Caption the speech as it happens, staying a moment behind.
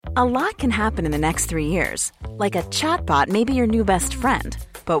A lot can happen in the next 3 years. Like a chatbot may be your new best friend.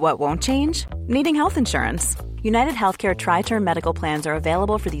 But what won't change? Needing health insurance. United Healthcare Tri-Term Medical Plans are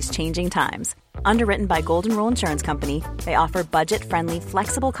available for these changing times. Underwritten by Golden Rule Insurance Company, they offer budget-friendly,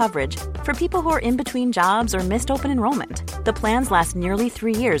 flexible coverage for people who are in between jobs or missed open enrollment. The plans last nearly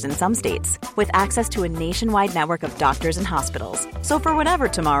 3 years in some states, with access to a nationwide network of doctors and hospitals. So for whatever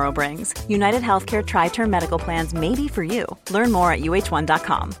tomorrow brings, United Healthcare Tri-Term Medical Plans may be for you. Learn more at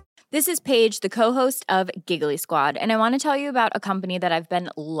uh1.com. This is Paige, the co-host of Giggly Squad, and I want to tell you about a company that I've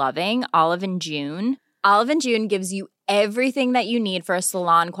been loving, Olive & June. Olive & June gives you everything that you need for a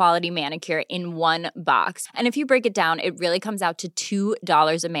salon-quality manicure in one box. And if you break it down, it really comes out to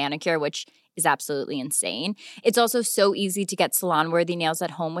 $2 a manicure, which is absolutely insane. It's also so easy to get salon-worthy nails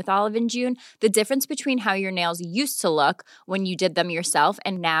at home with Olive & June. The difference between how your nails used to look when you did them yourself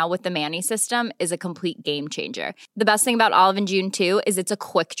and now with the Mani system is a complete game changer. The best thing about Olive & June, too, is it's a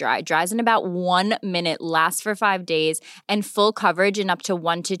quick dry. Dries in about 1 minute, lasts for 5 days, and full coverage in up to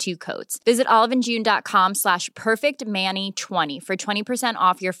 1 to 2 coats. Visit oliveandjune.com/perfectmani20 for 20%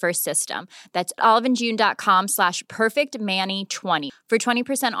 off your first system. That's oliveandjune.com/perfectmani20 for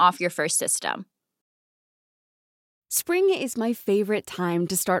 20% off your first system. Spring is my favorite time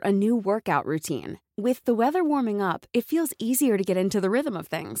to start a new workout routine. With the weather warming up, it feels easier to get into the rhythm of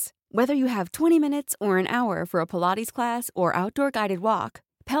things. Whether you have 20 minutes or an hour for a Pilates class or outdoor guided walk,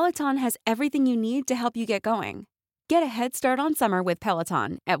 Peloton has everything you need to help you get going. Get a head start on summer with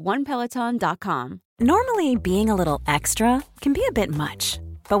Peloton at onepeloton.com. Normally, being a little extra can be a bit much.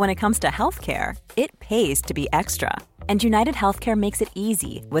 But when it comes to healthcare, it pays to be extra. And United Healthcare makes it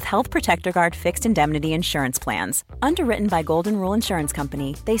easy with Health Protector Guard fixed indemnity insurance plans. Underwritten by Golden Rule Insurance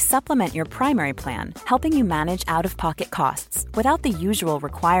Company, they supplement your primary plan, helping you manage out-of-pocket costs without the usual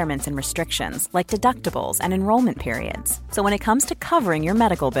requirements and restrictions like deductibles and enrollment periods. So when it comes to covering your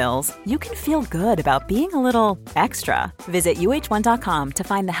medical bills, you can feel good about being a little extra. Visit uh1.com to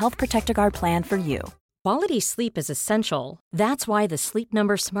find the Health Protector Guard plan for you. Quality sleep is essential. That's why the Sleep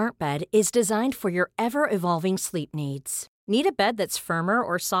Number Smart Bed is designed for your ever-evolving sleep needs. Need a bed that's firmer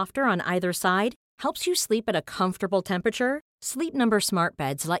or softer on either side? Helps you sleep at a comfortable temperature? Sleep Number Smart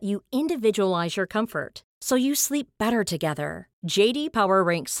Beds let you individualize your comfort, so you sleep better together. J.D. Power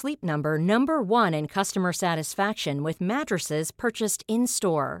ranks Sleep Number number 1 in customer satisfaction with mattresses purchased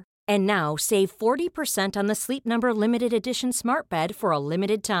in-store. And now, save 40% on the Sleep Number Limited Edition Smart Bed for a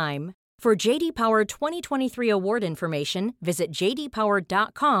limited time. For J.D. Power 2023 award information, visit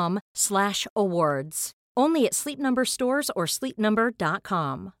jdpower.com/awards. Only at Sleep Number stores or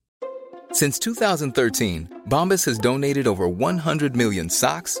sleepnumber.com. Since 2013, Bombas has donated over 100 million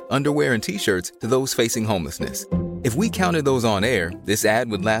socks, underwear, and T-shirts to those facing homelessness. If we counted those on air, this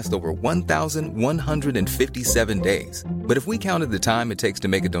ad would last over 1,157 days. But if we counted the time it takes to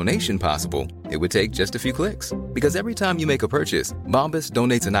make a donation possible, it would take just a few clicks. Because every time you make a purchase, Bombas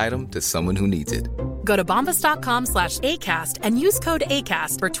donates an item to someone who needs it. Go to bombas.com/ACAST and use code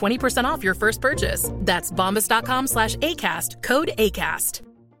ACAST for 20% off your first purchase. That's bombas.com/ACAST, code ACAST.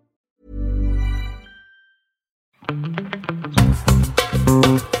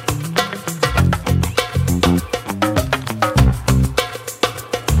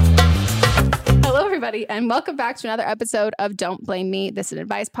 Everybody, and welcome back to another episode of Don't Blame Me. This is an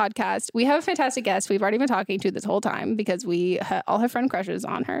advice podcast. We have a fantastic guest we've already been talking to this whole time because we all have friend crushes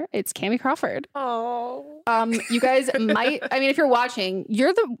on her. It's Cami Crawford. Oh. You guys might, I mean, if you're watching,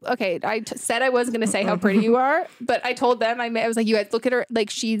 I said I wasn't going to say how pretty you are, but I told them, I was like, you guys look at her, like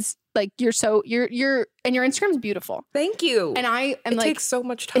she's like, you're and your Instagram's beautiful. Thank you. And I am it takes so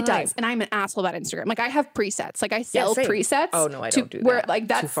much time. It does. And I'm an asshole about Instagram. Like I have presets. Like I sell presets. Oh no, I don't do that. Where like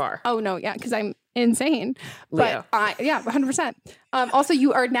that's too far. Oh no, yeah, because I'm insane. Leo. But 100%. Also,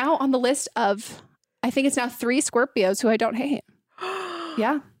 you are now on the list of, I think it's now 3 Scorpios who I don't hate.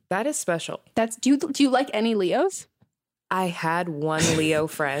 Yeah. That is special. Do you like any Leos? I had one Leo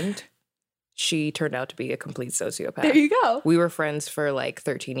friend. She turned out to be a complete sociopath. There you go. We were friends for like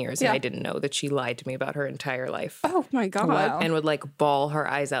 13 years and Yeah. I didn't know that she lied to me about her entire life. Oh my God. Wow. And would like bawl her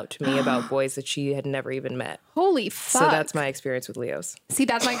eyes out to me about boys that she had never even met. Holy fuck. So that's my experience with Leos. See,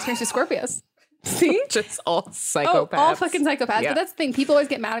 that's my experience with Scorpios. See? Just all psychopaths. All fucking psychopaths. Yeah. But that's the thing. People always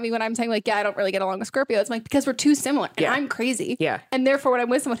get mad at me when I'm saying like, yeah, I don't really get along with Scorpios. I'm like, because we're too similar. And Yeah. I'm crazy. Yeah. And therefore, when I'm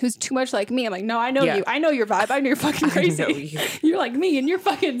with someone who's too much like me, I'm like, no, I know Yeah. you. I know your vibe. I know you're fucking crazy. I know you. You're like me and you're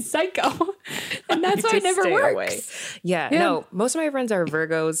fucking psycho. And that's why it Just never stay works. away. Yeah. No, most of my friends are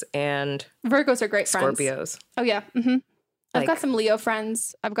Virgos and Virgos are great friends. Scorpios. Oh, yeah. Mm-hmm. I've got some Leo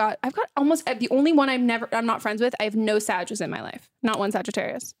friends. I've got almost the only one I'm not friends with. I have no Sagittarius in my life. Not one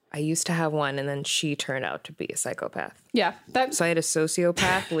Sagittarius. I used to have one, and then she turned out to be a psychopath. Yeah. So I had a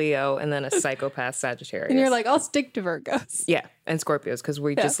sociopath Leo and then a psychopath Sagittarius. And you're like, I'll stick to Virgos. Yeah, and Scorpios, because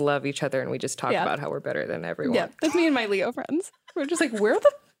we just love each other and we just talk about how we're better than everyone. Yeah, that's me and my Leo friends. We're just like, we're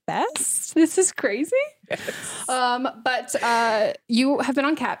the best. This is crazy. Yes. But you have been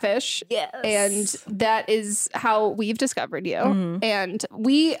on Catfish. Yes. And that is how we've discovered you. And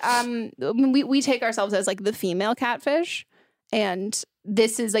we take ourselves as like the female Catfish. And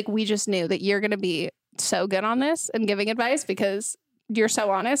this is like, we just knew that you're going to be so good on this and giving advice because you're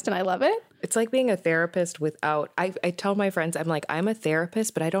so honest and I love it. It's like being a therapist without, I tell my friends, I'm like, I'm a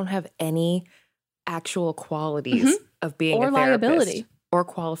therapist, but I don't have any actual qualities of being Or a therapist. liability. Or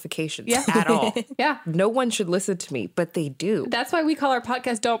qualifications at all. Yeah. No one should listen to me, but they do. That's why we call our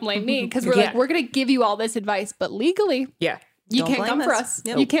podcast Don't Blame Me, because we're like, we're going to give you all this advice, but legally, Yeah. you Don't can't come blame for us. us.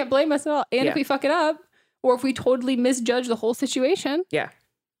 Yep. You can't blame us at all. And Yeah. if we fuck it up, or if we totally misjudge the whole situation, Yeah.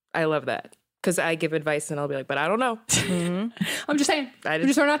 I love that. Because I give advice and I'll be like, but I don't know. I'm just saying. I I'm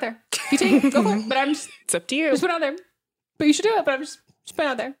just throwing it out there. If you take it, go for it. But I'm just It's up to you. putting it out there. But you should do it. But I'm just putting it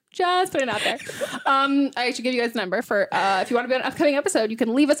out there. Just putting it out there. I should give you guys the number for if you want to be on an upcoming episode, you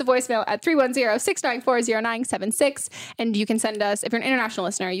can leave us a voicemail at 310-694-0976. And you can send us, if you're an international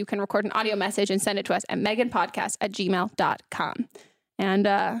listener, you can record an audio message and send it to us at meganpodcast@gmail.com. And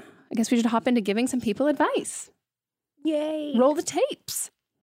I guess we should hop into giving some people advice. Yay. Roll the tapes.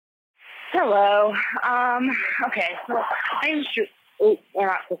 Hello. Okay. Well, I'm sure. Oh, we're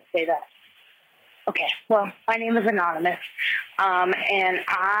not supposed to say that. Okay. Well, my name is Anonymous. And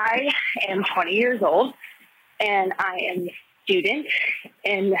I am 20 years old. And I am a student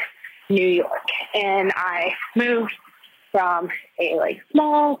in New York. And I moved from a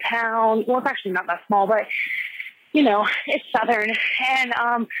small town. Well, it's actually not that small, but it's southern. And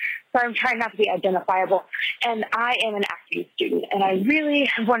so I'm trying not to be identifiable. And I am an acting student, and I really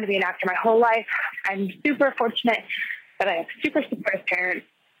have wanted to be an actor my whole life. I'm super fortunate that I have super supportive parents.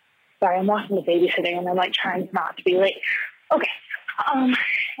 Sorry, I'm watching the babysitting, and I'm trying not to be late. Okay. And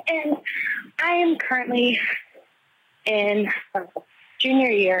I am currently in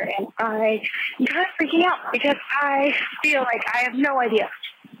junior year, and I am kind of freaking out because I feel like I have no idea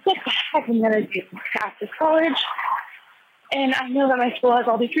what the heck I'm going to do after college. And I know that my school has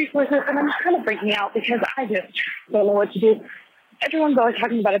all these resources, and I'm kind of freaking out because I just don't know what to do. Everyone's always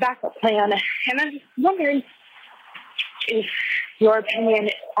talking about a backup plan, and I'm just wondering if your opinion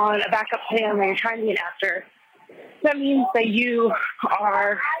on a backup plan when you're trying to be an actor, that means that you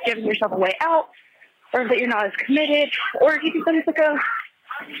are giving yourself a way out, or that you're not as committed, or if you think that it's a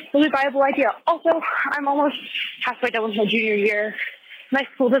really viable idea. Also, I'm almost halfway done with my junior year. My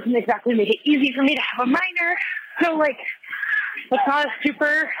school doesn't exactly make it easy for me to have a minor, so it's not a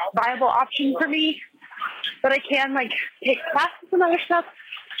super viable option for me, but I can take classes and other stuff.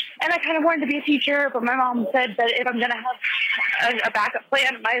 And I kind of wanted to be a teacher, but my mom said that if I'm going to have a backup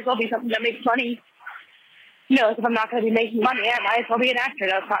plan, it might as well be something that makes money. If I'm not going to be making money, I might as well be an actor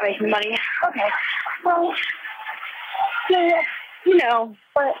that's not making money. Okay, well, but I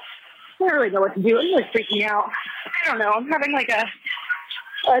don't really know what to do. I'm really freaking out. I don't know. I'm having I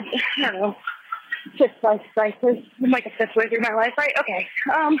don't know, fifth life crisis. I'm a fifth way through my life, right? Okay.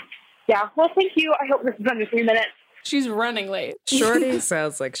 Yeah. Well, thank you. I hope this is under 3 minutes. She's running late. Shorty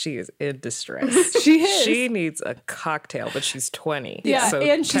sounds like she is in distress. She is. She needs a cocktail, but she's 20. Yeah, so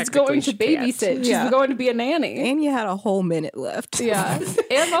and she's going to technically she babysit. can't. She's going to be a nanny. And you had a whole minute left. Yeah.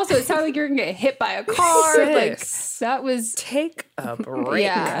 And also, it sounded like you're going to get hit by a car. Sis, That was... take a break.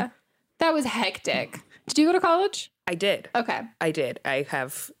 Yeah. That was hectic. Did you go to college? I did. Okay. I did. I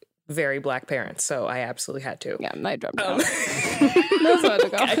have very Black parents, so I absolutely had to. Yeah, I dropped out. That was not to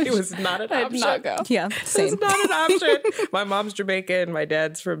go. It was not an I option. did not go. Yeah, same. It's not an option. My mom's Jamaican. My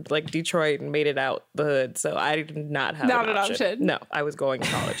dad's from Detroit and made it out the hood. So I did not have Not an option. No, I was going to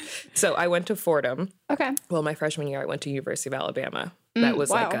college. So I went to Fordham. Okay. Well, my freshman year, I went to University of Alabama. That was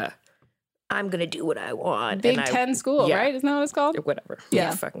wow. I'm going to do what I want. Big And Ten school, yeah. right? Isn't that what it's called? Whatever.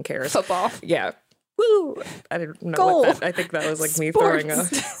 Yeah. Who fucking cares? Football. Yeah. Woo! I didn't know Goal. what that. I think that was me Sports. throwing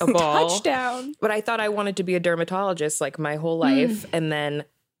a ball. Touchdown. But I thought I wanted to be a dermatologist my whole life. And then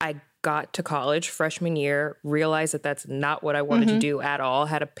I got to college freshman year, realized that that's not what I wanted to do at all.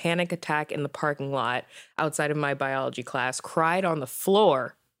 Had a panic attack in the parking lot outside of my biology class, cried on the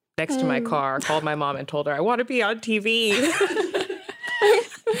floor next to my car, called my mom and told her, I want to be on TV.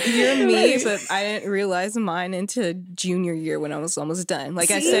 You're me, but I didn't realize mine into junior year when I was almost done. I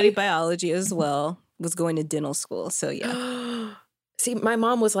studied biology as well, was going to dental school. So yeah. See, my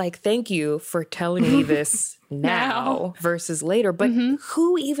mom was like, thank you for telling me this now versus later. But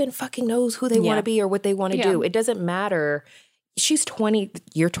who even fucking knows who they want to be or what they want to do? It doesn't matter. She's 20.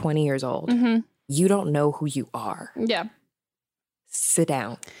 You're 20 years old. You don't know who you are. Yeah. Sit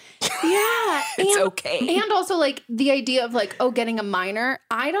down. Yeah. It's okay. And also like the idea of like, oh, getting a minor.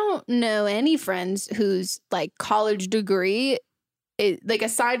 I don't know any friends whose like college degree like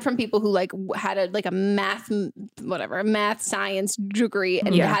aside from people who like had a math science degree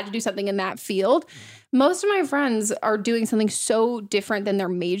and had to do something in that field, most of my friends are doing something so different than their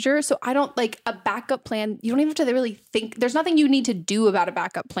major. So I don't like a backup plan. You don't even have to really think. There's nothing you need to do about a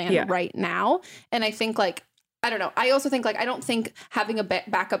backup plan right now. And I think like, I don't know. I also think like, I don't think having a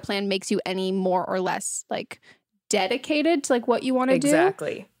backup plan makes you any more or less like dedicated to like what you want to do.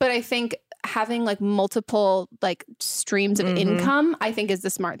 Exactly. But I think having like multiple like streams of income, I think is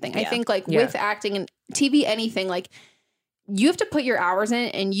the smart thing. I think like with acting and TV, anything, like you have to put your hours in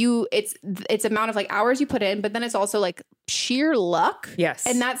and it's amount of like hours you put in, but then it's also like sheer luck. Yes.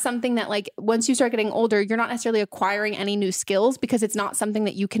 And that's something that like once you start getting older, you're not necessarily acquiring any new skills because it's not something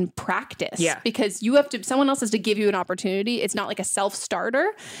that you can practice. Yeah. Because you have to, someone else has to give you an opportunity. It's not like a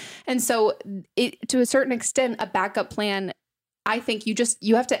self-starter. And so to a certain extent, a backup plan, I think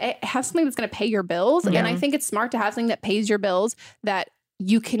you have to have something that's going to pay your bills. And I think it's smart to have something that pays your bills that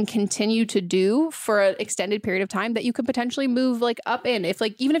you can continue to do for an extended period of time that you could potentially move like up in. If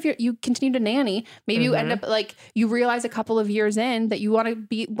like, even if you continue to nanny, maybe you end up like, you realize a couple of years in that you want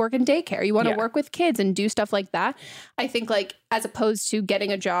to work in daycare, you want to work with kids and do stuff like that. I think like, as opposed to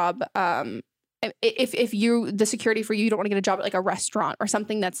getting a job, if the security for you don't want to get a job at like a restaurant or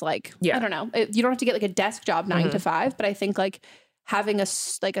something that's like, I don't know, you don't have to get like a desk job 9 to 5, but I think like having a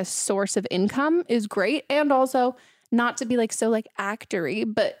source of income is great. And also not to be like so like actory,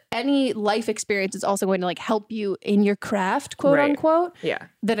 but any life experience is also going to like help you in your craft, quote unquote. Yeah.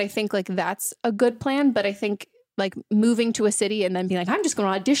 That I think like that's a good plan. But I think like moving to a city and then being like, I'm just going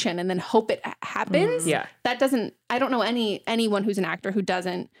to audition and then hope it happens. That doesn't, I don't know anyone who's an actor who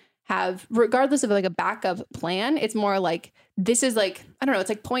doesn't have, regardless of like a backup plan, it's more like, this is like, I don't know, it's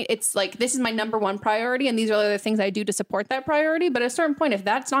like it's like, this is my number one priority and these are other things I do to support that priority. But at a certain point, if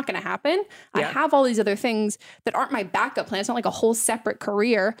that's not going to happen, I have all these other things that aren't my backup plan. It's not like a whole separate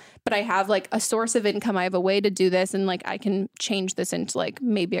career, but I have like a source of income. I have a way to do this and like I can change this into like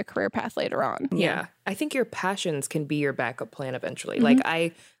maybe a career path later on. Yeah. I think your passions can be your backup plan eventually. Like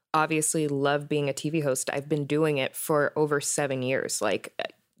I obviously love being a TV host. I've been doing it for over 7 years. Like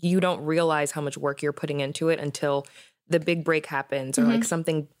you don't realize how much work you're putting into it until the big break happens or like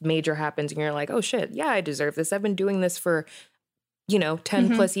something major happens and you're like, oh shit, yeah, I deserve this. I've been doing this for,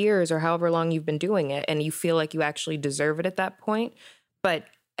 10 plus years or however long you've been doing it. And you feel like you actually deserve it at that point. But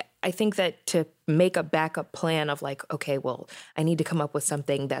I think that to make a backup plan of like, okay, well, I need to come up with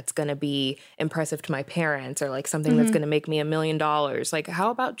something that's going to be impressive to my parents or like something that's going to make me $1 million. Like,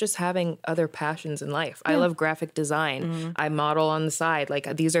 how about just having other passions in life? I love graphic design. I model on the side.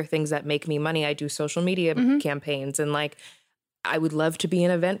 Like, these are things that make me money. I do social media campaigns and like, I would love to be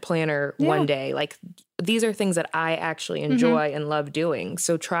an event planner one day. Like, these are things that I actually enjoy and love doing.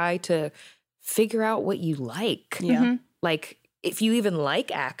 So try to figure out what you like. Like, if you even like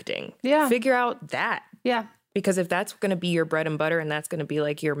acting, figure out that. Yeah. Because if that's going to be your bread and butter and that's going to be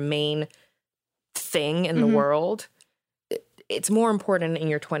like your main thing in the world, it's more important in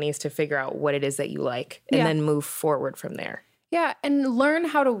your 20s to figure out what it is that you like and then move forward from there. Yeah. And learn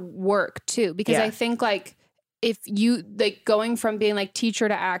how to work too. Because I think like if you like going from being like teacher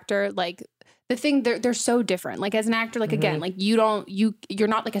to actor, like the thing they're so different. Like as an actor, like again, like you're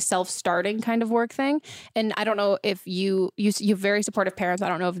not like a self-starting kind of work thing. And I don't know if you have very supportive parents. I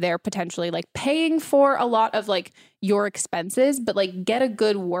don't know if they're potentially like paying for a lot of like your expenses, but like get a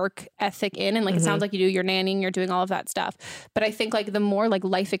good work ethic in. And like it sounds like you do, you're nannying, you're doing all of that stuff. But I think like the more like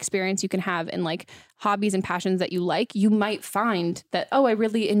life experience you can have and like hobbies and passions that you like, you might find that, oh, I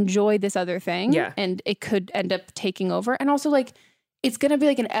really enjoy this other thing. Yeah. And it could end up taking over. And also like, it's going to be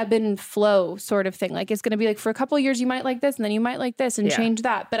like an ebb and flow sort of thing. Like it's going to be like for a couple of years, you might like this and then you might like this and change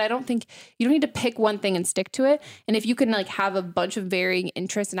that. But I don't think you don't need to pick one thing and stick to it. And if you can like have a bunch of varying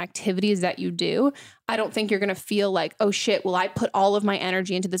interests and activities that you do, I don't think you're going to feel like, oh shit, well, I put all of my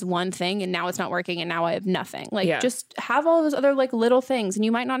energy into this one thing and now it's not working and now I have nothing. Like just have all those other like little things. And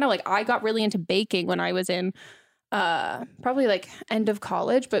you might not know, like I got really into baking when I was in probably like end of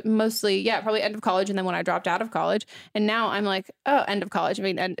college, but mostly, probably end of college. And then when I dropped out of college, and now I'm like, oh, end of college. I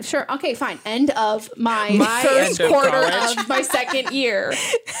mean, sure. Okay, fine. End of my first quarter of my second year.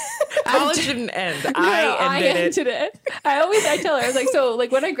 College didn't end. I ended it. I tell her, I was like, so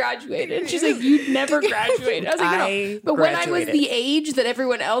like when I graduated, she's like, you never graduated. I was like, no. But when I was the age that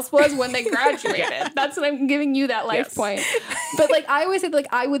everyone else was when they graduated, that's what I'm giving you that life point. But like, I always said like,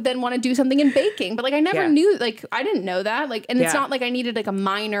 I would then want to do something in baking, but like, I never knew, like, I didn't know that. Like, and it's not like I needed like a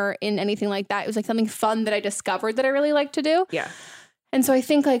minor in anything like that. It was like something fun that I discovered that I really like to do. Yeah. And so I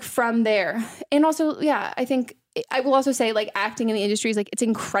think like from there, and also, I think I will also say like acting in the industry is like, it's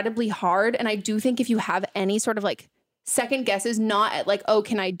incredibly hard. And I do think if you have any sort of like second guesses, not at like, oh,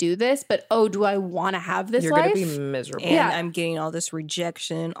 can I do this? But, oh, do I want to have this life? You're going to be miserable. And I'm getting all this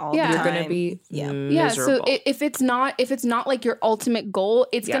rejection all the time. You're going to be miserable. Yeah, so if it's not like your ultimate goal,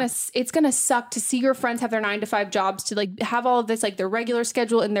 it's gonna suck to see your friends have their 9-to-5 jobs, to like have all of this, like their regular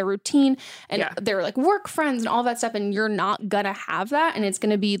schedule and their routine and their like work friends and all that stuff. And you're not gonna have that. And it's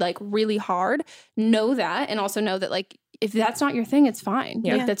gonna be like really hard. Know that. And also know that like, if that's not your thing, it's fine.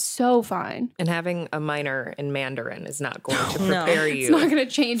 Yeah. Like, that's so fine. And having a minor in Mandarin is not going to prepare you. It's not going to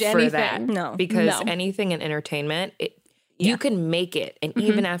change anything. That. No. Because anything in entertainment, you can make it. And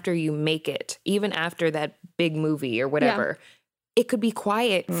even after you make it, even after that big movie or whatever, it could be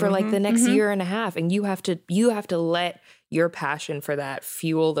quiet for like the next year and a half. And you have to let your passion for that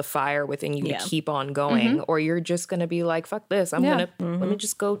fuel the fire within you to keep on going, or you're just going to be like, fuck this. Let me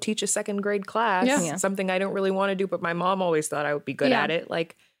just go teach a second grade class, something I don't really want to do, but my mom always thought I would be good at it.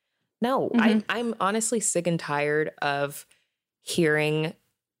 Like, no, I'm honestly sick and tired of hearing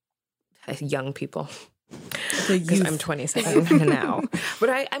young people, because I'm 27 now, but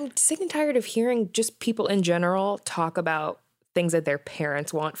I'm sick and tired of hearing just people in general talk about things that their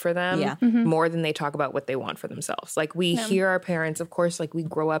parents want for them more than they talk about what they want for themselves. Like we hear our parents, of course, like we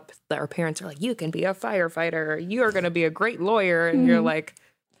grow up, our parents are like, you can be a firefighter, you're going to be a great lawyer. And you're like,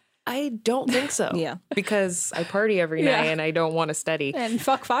 I don't think so. Because I party every night and I don't want to study. And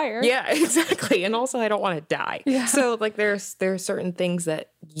fuck fire. Yeah, exactly. And also I don't want to die. So like there are certain things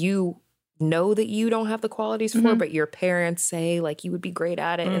that you know that you don't have the qualities for, but your parents say like you would be great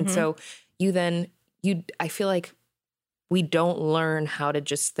at it. And so I feel like we don't learn how to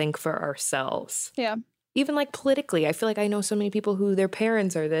just think for ourselves. Yeah. Even like politically, I feel like I know so many people who their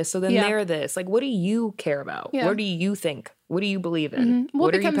parents are this, so then they're this. Like, what do you care about? What do you think? What do you believe in?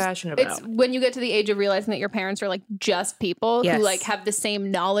 What are you passionate about? It's when you get to the age of realizing that your parents are like just people who like have the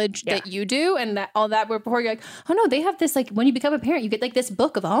same knowledge that you do, and that all that. Where before you're like, oh no, they have this. Like when you become a parent, you get like this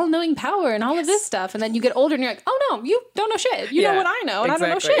book of all-knowing power and all of this stuff, and then you get older and you're like, oh no, you don't know shit. You know what I know, and I don't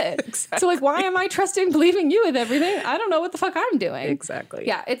know shit. So like, why am I trusting, believing you with everything? I don't know what the fuck I'm doing. Exactly.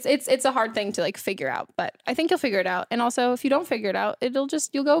 Yeah, it's a hard thing to like figure out, but I think you'll figure it out. And also, if you don't figure it out,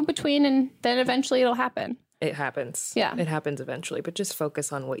 you'll go in between, and then eventually it'll happen. It happens. Yeah. It happens eventually, but just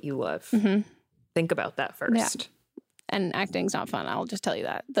focus on what you love. Think about that first. Yeah. And acting's not fun. I'll just tell you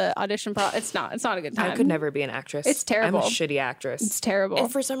that. The audition it's not a good time. I could never be an actress. It's terrible. I'm a shitty actress. It's terrible.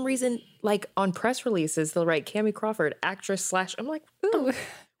 And for some reason, like on press releases, they'll write Cammie Crawford, actress / I'm like, ooh.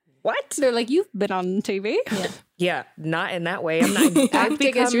 What? They're like, you've been on TV? Yeah, not in that way. I'm not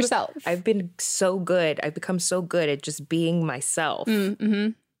acting as yourself. I've been so good. I've become so good at just being myself.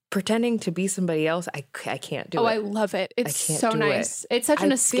 Pretending to be somebody else, I can't do it. Oh, I love it. It's so nice. It's such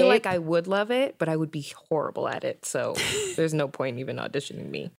an escape. I feel like I would love it, but I would be horrible at it. So there's no point even auditioning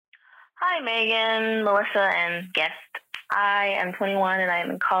me. Hi, Megan, Melissa, and guest. I am 21 and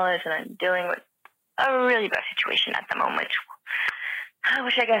I'm in college and I'm dealing with a really bad situation at the moment. I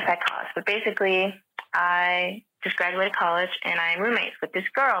wish I guess I caused, but basically I just graduated college and I'm roommates with this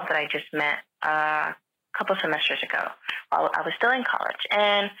girl that I just met couple semesters ago while I was still in college.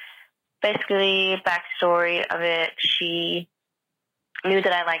 And basically, backstory of it, she knew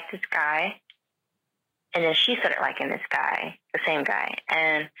that I liked this guy, and then she started liking this guy, the same guy,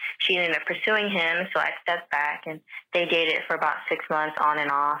 and she ended up pursuing him, so I stepped back, and they dated for about 6 months on and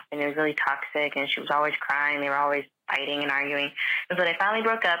off, and it was really toxic, and she was always crying, they were always fighting and arguing, and so they finally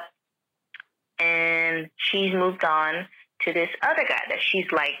broke up, and she's moved on to this other guy that she's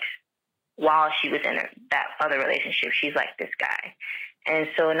liked while she was in that other relationship. She's like this guy. And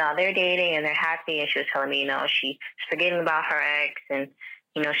so now they're dating and they're happy. And she was telling me, she's forgetting about her ex and,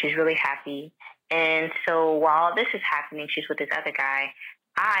 she's really happy. And so while this is happening, she's with this other guy.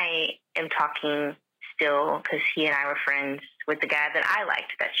 I am talking still because he and I were friends with the guy that I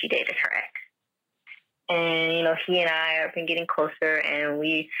liked that she dated her ex. And, he and I have been getting closer and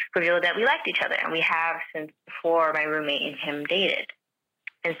we revealed that we liked each other. And we have since before my roommate and him dated.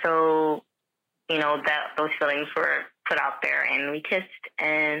 And so that those feelings were put out there, and we kissed,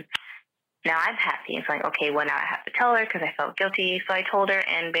 and now I'm happy. It's like, okay, well, now I have to tell her because I felt guilty. So I told her,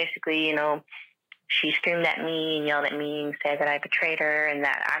 and basically, she screamed at me and yelled at me and said that I betrayed her and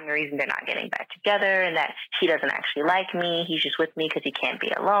that I'm the reason they're not getting back together and that he doesn't actually like me. He's just with me because he can't be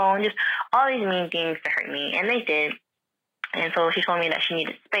alone. Just all these mean things to hurt me, and they did. And so she told me that she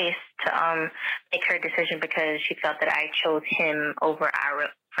needed space to make her decision because she felt that I chose him over our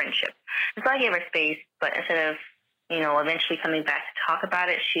friendship. And so I gave her space, but instead of, eventually coming back to talk about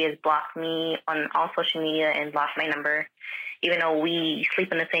it, she has blocked me on all social media and blocked my number. Even though we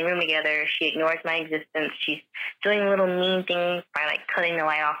sleep in the same room together, she ignores my existence. She's doing little mean things by, like, cutting the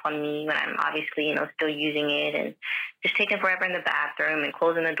light off on me when I'm obviously, still using it, and just taking forever in the bathroom and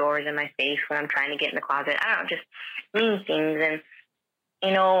closing the doors in my face when I'm trying to get in the closet. I don't know, just mean things.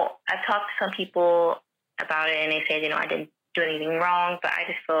 And, I've talked to some people about it, and they say, I didn't do anything wrong, but I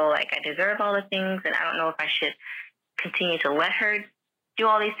just feel like I deserve all the things, and I don't know if I should continue to let her do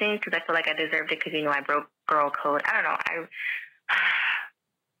all these things because I feel like I deserved it because, I broke girl code. I don't know.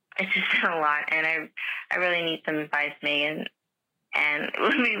 It's just been a lot, and I really need some advice, Megan, and it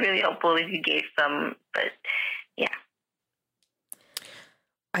would be really helpful if you gave some, but yeah.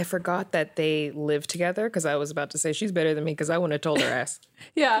 I forgot that they live together because I was about to say she's better than me because I wouldn't have told her ass.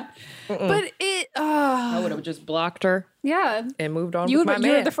 Yeah. But I would have just blocked her. Yeah. And moved on with my man.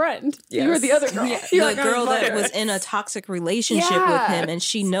 You were the friend. Yes. You were the other girl. Yeah. The girl that was in a toxic relationship with him, and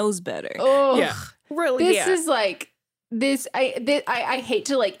she knows better. Oh, yeah. Really? This is like, I hate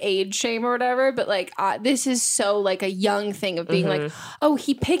to like age shame or whatever, but like this is so like a young thing of being like, oh,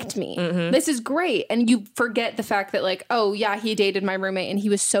 he picked me. This is great. And you forget the fact that like, oh yeah, he dated my roommate and he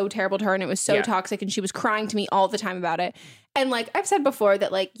was so terrible to her and it was so toxic and she was crying to me all the time about it. And like I've said before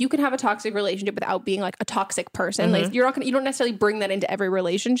that like you can have a toxic relationship without being like a toxic person. Like you don't necessarily bring that into every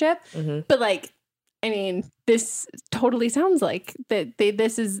relationship, but like, I mean, this totally sounds like that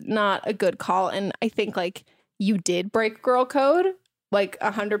this is not a good call. And I think like you did break girl code, like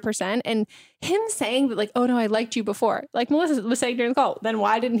 100%. And him saying that like, oh no, I liked you before. Like Melissa was saying during the call, then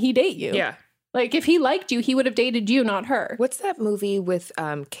why didn't he date you? Yeah. Like if he liked you, he would have dated you, not her. What's that movie with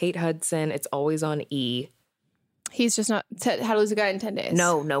Kate Hudson? It's always on E. He's just not How to Lose a Guy in 10 Days.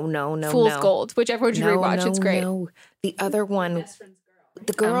 No. Fool's Gold, which everyone should rewatch. It's great. No. The other one,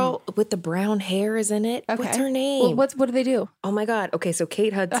 the girl with the brown hair is in it. Okay. What's her name? Well, what do they do? Oh my God. Okay, so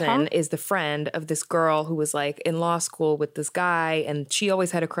Kate Hudson is the friend of this girl who was like in law school with this guy, and she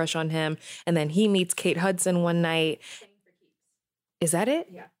always had a crush on him. And then he meets Kate Hudson one night. Is that it?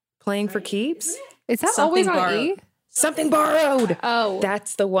 Yeah. Playing for Keeps? Is that always on E? Something Borrowed. Oh.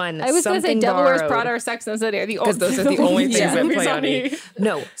 That's the one. I was going to say Devil Wears Prada or Sex and the City. Because those are the only things that play on E.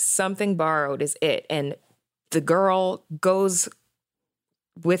 No, Something Borrowed is it. And the girl goes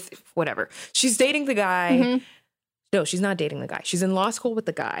with whatever. She's dating the guy. No, she's not dating the guy. She's in law school with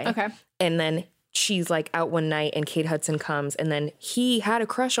the guy. Okay. And then she's like out one night and Kate Hudson comes and then he had a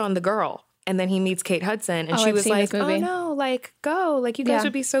crush on the girl. And then he meets Kate Hudson and she was like, oh no, like go, like you guys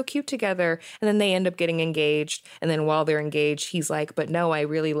would be so cute together. And then they end up getting engaged. And then while they're engaged, he's like, but no, I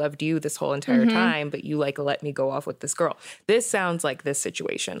really loved you this whole entire time, but you like let me go off with this girl. This sounds like this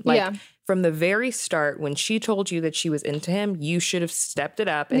situation. Like from the very start, when she told you that she was into him, you should have stepped it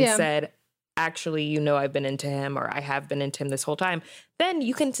up and said, actually, I've been into him or I have been into him this whole time. Then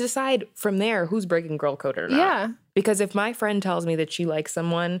you can decide from there who's breaking girl code or not. Yeah. Because if my friend tells me that she likes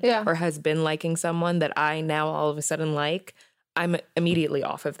someone or has been liking someone that I now all of a sudden like, I'm immediately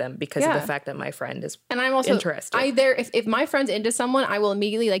off of them because of the fact that my friend is and I'm also interested. If my friend's into someone, I will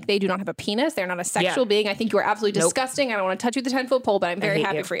immediately like they do not have a penis. They're not a sexual being. I think you are absolutely disgusting. I don't want to touch you with a 10-foot pole, but I'm very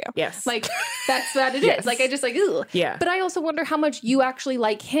happy for you. Yes. Like that's what it is. Like I just like, ooh. Yeah. But I also wonder how much you actually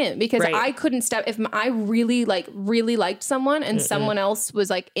like him because I couldn't step if I really liked someone and someone else was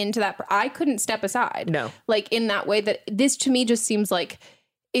like into that. I couldn't step aside. No. Like in that way that this to me just seems like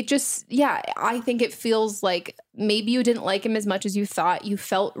it just, I think it feels like maybe you didn't like him as much as you thought. You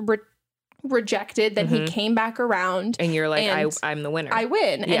felt rejected. Then he came back around. And you're like, I'm the winner. I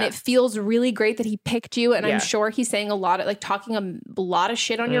win. Yeah. And it feels really great that he picked you. And I'm sure he's saying a lot of, like, talking a lot of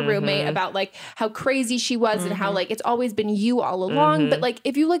shit on your roommate about, like, how crazy she was and how, like, it's always been you all along. But, like,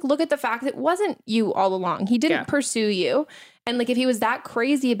 if you, like, look at the fact that it wasn't you all along. He didn't pursue you. And, like, if he was that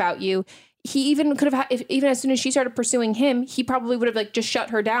crazy about you, he even could have had, even as soon as she started pursuing him, he probably would have like just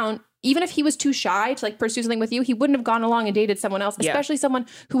shut her down. Even if he was too shy to like pursue something with you, he wouldn't have gone along and dated someone else, especially someone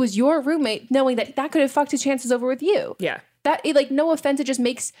who was your roommate, knowing that that could have fucked his chances over with you. Yeah. That, like, no offense, it just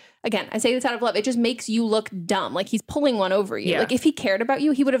makes, again, I say this out of love, it just makes you look dumb. Like he's pulling one over you. Like if he cared about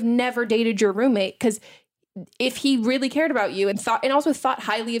you, he would have never dated your roommate because if he really cared about you and also thought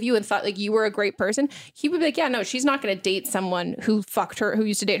highly of you and thought like you were a great person, he would be like, yeah, no, she's not going to date someone who fucked her, who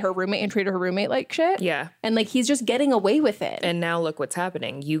used to date her roommate and treated her roommate like shit. Yeah. And like, he's just getting away with it. And now look what's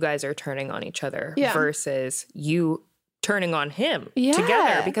happening. You guys are turning on each other versus you turning on him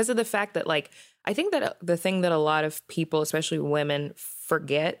together because of the fact that like, I think that the thing that a lot of people, especially women,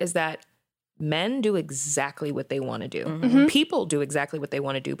 forget is that men do exactly what they want to do. Mm-hmm. People do exactly what they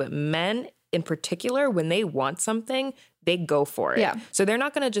want to do, but men in particular, when they want something, they go for it. Yeah. So they're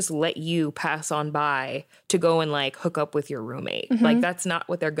not going to just let you pass on by to go and like hook up with your roommate. Mm-hmm. Like that's not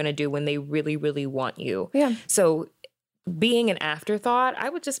what they're going to do when they really, really want you. Yeah. So being an afterthought, I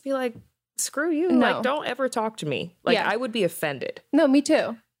would just be like, screw you. No. Like, don't ever talk to me. Like, I would be offended. No, me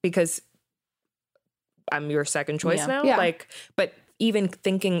too. Because I'm your second choice now. Yeah. Like, but even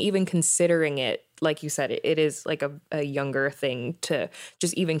considering it, like you said, it is like a younger thing to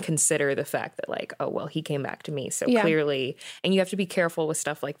just even consider the fact that like, oh, well, he came back to me so clearly. And you have to be careful with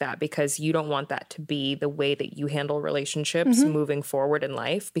stuff like that because you don't want that to be the way that you handle relationships moving forward in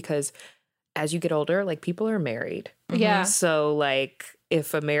life because as you get older, like people are married. Yeah. So like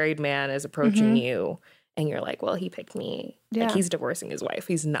if a married man is approaching you and you're like, well, he picked me. Yeah. Like he's divorcing his wife.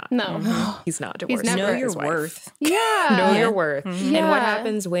 He's not. No. He's not divorcing Know your his wife. worth. Yeah. Know your worth. Yeah. And what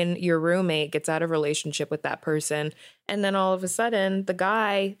happens when your roommate gets out of a relationship with that person and then all of a sudden the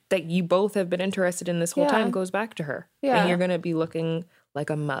guy that you both have been interested in this whole time goes back to her. Yeah. And you're going to be looking like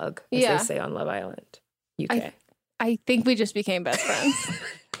a mug, as they say on Love Island, UK. I think we just became best friends.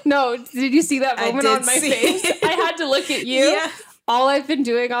 No, did you see that moment on my face? I had to look at you. Yeah. All I've been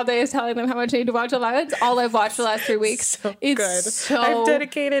doing all day is telling them how much I need to watch Love Island. All I've watched the last 3 weeks. So it's good. so... I've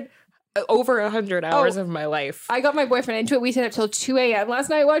dedicated over 100 hours of my life. I got my boyfriend into it. We stayed up till 2 a.m. last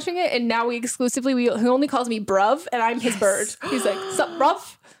night watching it, and now he only calls me bruv, and I'm his bird. He's like, sup,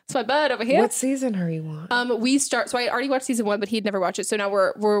 bruv? It's my bird over here. What season are you on? So I already watched season 1, but he'd never watched it. So now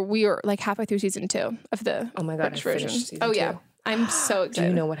we are like halfway through season 2 of the Oh my God, British I finished version. season Oh 2. yeah. I'm so excited. Do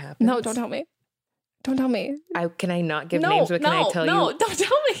you know what happens? No, don't tell me. Don't tell me. Can I not give names, but can I tell you? No, don't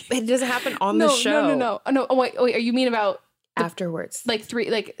tell me. It doesn't happen on the show. No. Oh, wait. Are you mean about afterwards? Like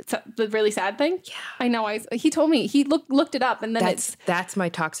the really sad thing? Yeah. I know. He told me. He looked it up and then that's my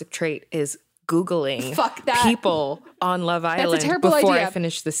toxic trait is Googling fuck that. people on Love Island That's a terrible before idea. I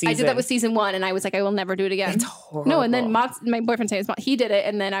finish the season. I did that with season 1 and I was like, I will never do it again. It's horrible. No, and then my boyfriend saying he did it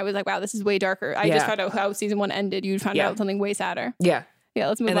and then I was like, wow, this is way darker. I just found out how season 1 ended. You found out something way sadder. Yeah. Yeah,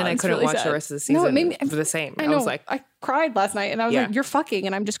 let's move on. And then I couldn't watch the rest of the season. No, it made me for the same. I know. I was like, I cried last night and I was like, you're fucking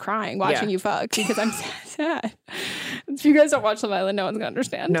and I'm just crying watching you fuck because I'm sad. If you guys don't watch Love Island, no one's gonna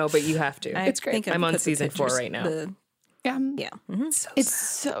understand. No, but you have to. It's great. I'm on season 4 right now. Yeah. Mm-hmm.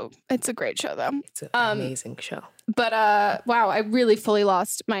 It's a great show though. It's an amazing show. But wow, I really fully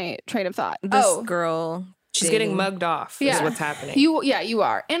lost my train of thought. This girl, she's getting mugged off. Is what's happening. You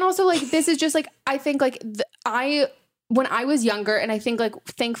are, and also like this is just like I think like when I was younger, and I think like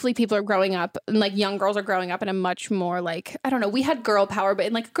thankfully people are growing up, and like young girls are growing up in a much more like I don't know. We had girl power, but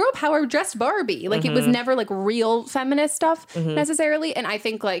in like girl power dressed Barbie, like it was never like real feminist stuff necessarily. And I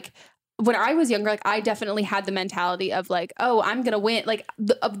think like when I was younger, like I definitely had the mentality of like, oh, I'm gonna win, like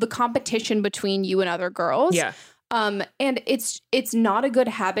of the competition between you and other girls. Yeah. And it's not a good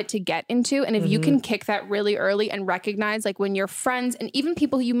habit to get into. And if you can kick that really early and recognize like when your friends and even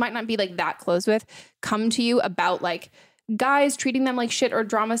people who you might not be like that close with come to you about like guys treating them like shit or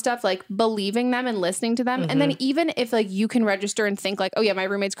drama stuff, like believing them and listening to them. And then even if like you can register and think like, oh yeah, my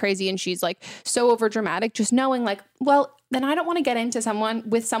roommate's crazy and she's like so over dramatic, just knowing like, well, then I don't want to get into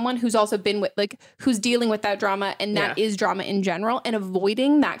someone who's also been with like who's dealing with that drama and that is drama in general and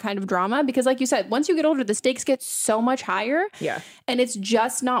avoiding that kind of drama because like you said, once you get older, the stakes get so much higher. Yeah. And it's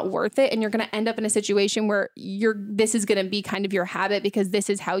just not worth it. And you're going to end up in a situation where this is going to be kind of your habit because this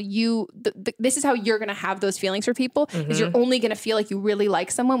is how this is how you're going to have those feelings for people is you're only going to feel like you really like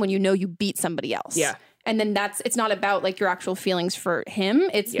someone when you know you beat somebody else. Yeah. And then it's not about like your actual feelings for him.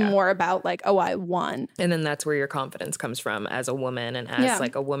 It's more about like, oh, I won. And then that's where your confidence comes from as a woman and as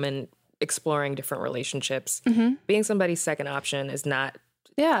like a woman exploring different relationships. Being somebody's second option is not.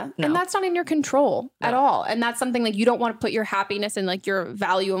 Yeah. No. And that's not in your control at all. And that's something like you don't want to put your happiness and like your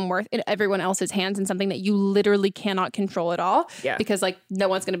value and worth in everyone else's hands and something that you literally cannot control at all. Yeah. Because like no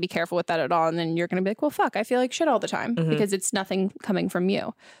one's going to be careful with that at all. And then you're going to be like, well, fuck, I feel like shit all the time because it's nothing coming from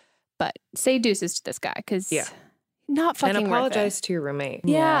you. But say deuces to this guy because not fucking and apologize worth it. To your roommate.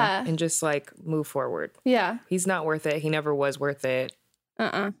 Yeah. And just like move forward. Yeah. He's not worth it. He never was worth it.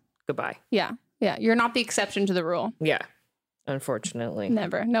 Goodbye. Yeah. Yeah. You're not the exception to the rule. Yeah. Unfortunately.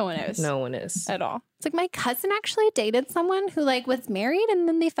 Never. No one is. No one is. At all. It's like my cousin actually dated someone who like was married and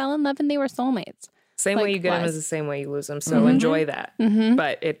then they fell in love and they were soulmates. Same way you get them is the same way you lose them. So enjoy that.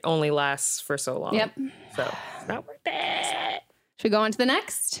 But it only lasts for so long. Yep. So it's not worth it. Should we go on to the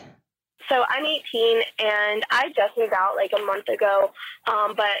next? So I'm 18 and I just moved out like a month ago,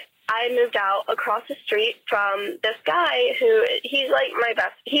 but I moved out across the street from this guy who he's my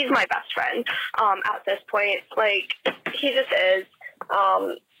best friend at this point. Like, he just is.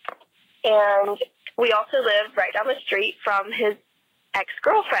 And we also live right down the street from his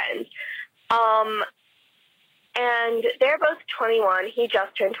ex-girlfriend. And they're both 21. He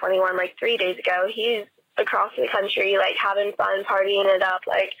just turned 21 like 3 days ago. He's across the country, like having fun, partying it up,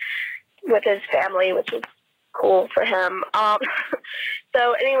 like with his family, which is cool for him.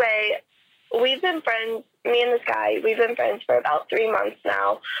 So anyway, we've been friends, me and this guy, we've been friends for about 3 months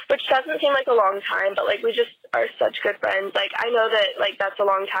now, which doesn't seem like a long time, but like we just are such good friends. Like, I know that like that's a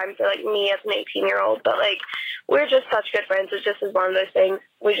long time for like me as an 18-year-old, but like we're just such good friends. It just is one of those things.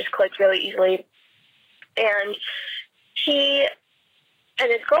 We just clicked really easily. And he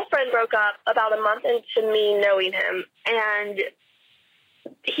and his girlfriend broke up about a month into me knowing him, and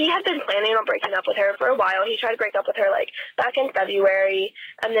he had been planning on breaking up with her for a while. He tried to break up with her like back in February,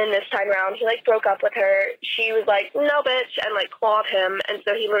 and then this time around he like broke up with her. She was like, no bitch, and like clawed him, and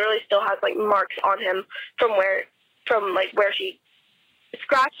so he literally still has like marks on him from where she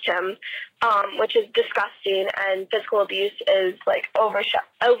scratched him, which is disgusting, and physical abuse is like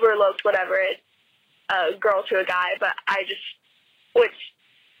overlooked, whatever it a girl to a guy, but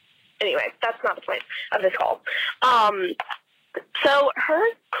anyway, that's not the point of this call. So her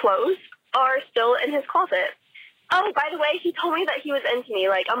clothes are still in his closet. Oh, by the way, he told me that he was into me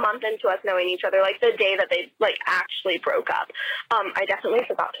like a month into us knowing each other, like the day that they like actually broke up. I definitely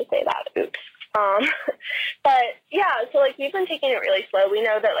forgot to say that. Oops. But yeah, so like we've been taking it really slow. We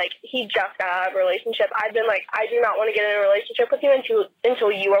know that like he just got out of a relationship. I've been like, I do not want to get in a relationship with you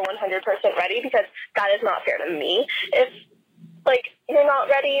until you are 100% ready, because that is not fair to me. If like you're not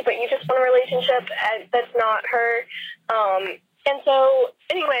ready, but you just want a relationship, and that's not her. And so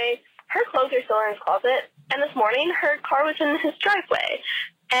anyway, her clothes are still in his closet, and this morning her car was in his driveway,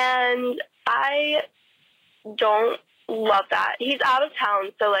 and I don't love that. He's out of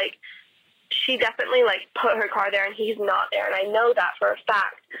town, so like she definitely like put her car there and he's not there, and I know that for a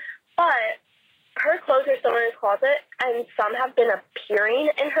fact. But her clothes are still in his closet, and some have been appearing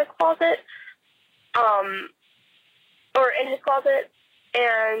in her closet, or in his closet,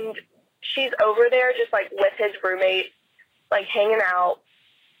 and she's over there just like with his roommate, like hanging out,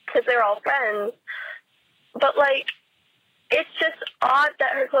 because they're all friends. But like, it's just odd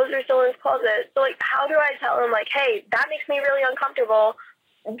that her clothes are still in his closet. So like, how do I tell him like, hey, that makes me really uncomfortable,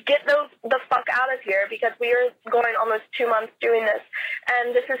 get those the fuck out of here, because we are going almost 2 months doing this,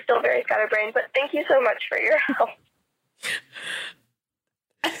 and this is still very scatterbrained. But thank you so much for your help.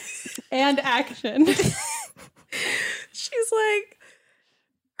 And action. She's like,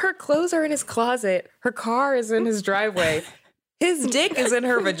 her clothes are in his closet, her car is in his driveway, his dick is in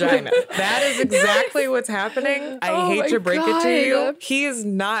her vagina. That is exactly what's happening. I hate to break it to you. He is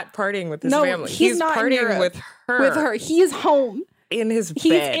not partying with his family. He's not partying with her. With her. He is home. In his bed.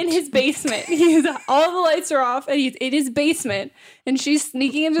 He's in his basement. All the lights are off, and he's in his basement, and she's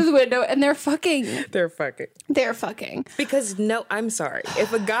sneaking into the window, and they're fucking. They're fucking. Because no, I'm sorry.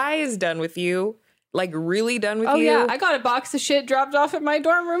 If a guy is done with you, like really done with you. Oh yeah, I got a box of shit dropped off at my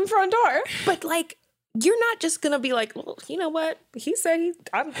dorm room front door. But like, you're not just gonna be like, well, you know what? He said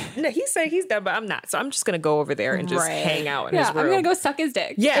he's done, but I'm not. So I'm just gonna go over there and just hang out in his room. I'm gonna go suck his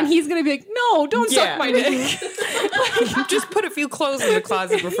dick. Yeah. And he's gonna be like, no, don't suck my dick. Just put a few clothes in the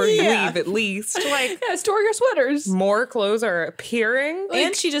closet before you leave, at least. Like, store your sweaters. More clothes are appearing.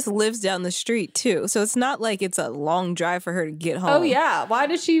 And she just lives down the street too. So it's not like it's a long drive for her to get home. Oh yeah. Why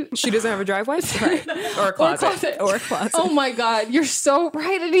does she doesn't have a driveway? Right. Or a closet. Or a closet. Oh my God. You're so right.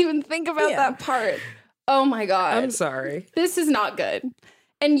 I didn't even think about that part. Oh my God. I'm sorry. This is not good.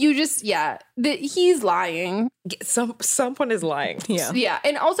 And you just, he's lying. Someone is lying. Yeah. Yeah.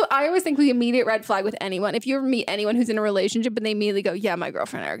 And also, I always think the immediate red flag with anyone, if you ever meet anyone who's in a relationship and they immediately go, yeah, my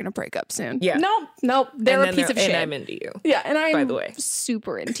girlfriend and I are going to break up soon. Yeah. Nope. They're a piece of shit. And I'm into you. Yeah. And I'm, by the way,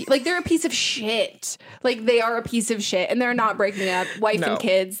 super into you. Like, they're a piece of shit. Like, they are a piece of shit. And they're not breaking up. Wife and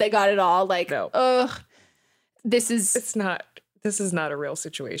kids, they got it all. Like, ugh. This is not a real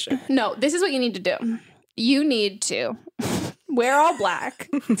situation. No, this is what you need to do. You need to wear all black,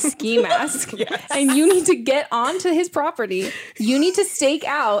 ski mask, and you need to get onto his property. You need to stake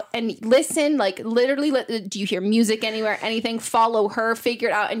out and listen, like literally, do you hear music anywhere, anything? Follow her, figure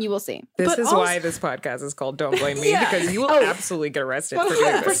it out, and you will see. This is why this podcast is called Don't Blame Me, because you will absolutely get arrested for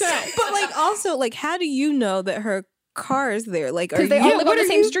doing this. But like also, like, how do you know that her cars there? Like, are Because they you? all live on the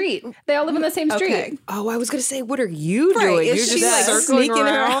same street. They all live in the same street. Okay. Oh, I was gonna say, what are you Right, doing? is You're she, just like, circling sneaking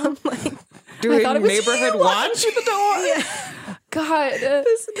around, like, doing thought it was neighborhood you watch. through the door. yeah. God.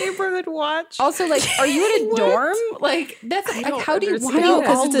 This neighborhood watch. Also, like, are you in a What? dorm? Like, that's I like, don't how do you? Why do understand. you No,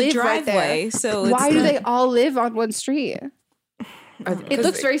 'cause all it's a live right driveway, there? so it's Why do not- they all live on one street? It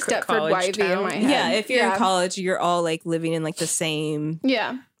looks very Stepford college Wivey in town. my head. Yeah, if you're in college, you're all like living in like the same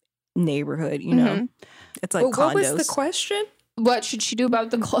Yeah. neighborhood, you know? It's like Well, condos. what was the question? What should she do about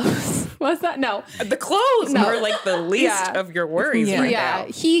the clothes? What's that? No. The clothes No. were like the least Yeah. of your worries Yeah. right Yeah,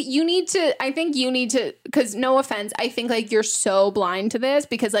 now. you need to, because no offense, I think like you're so blind to this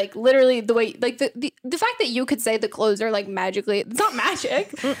because like literally the way, like the fact that you could say the clothes are like magically, it's not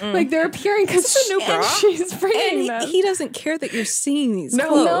magic. Like they're appearing because a new bra. she's bringing and them. he doesn't care that you're seeing these No,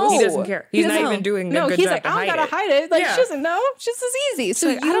 clothes. he doesn't care. He's not doesn't- even doing a no, good he's job like, to I hide don't gotta it. hide it. Like Yeah. she doesn't know. It's just as easy. So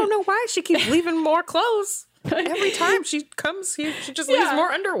Like, I don't know why she keeps leaving more clothes. Every time she comes here, she just leaves Yeah.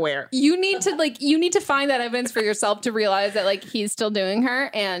 more underwear. You need to find that evidence for yourself to realize that like he's still doing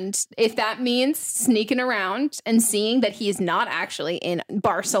her, and if that means sneaking around and seeing that he's not actually in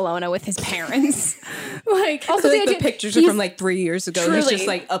Barcelona with his parents, like also So, like, the idea- pictures are he's- from like 3 years ago. He's Truly. just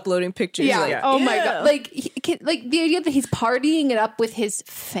like uploading pictures. Yeah. Like, Oh my yeah. god. Like the idea that he's partying it up with his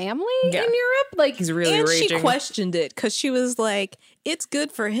family in Yeah. Europe. Like He's really And raging. she questioned it because she was like, "It's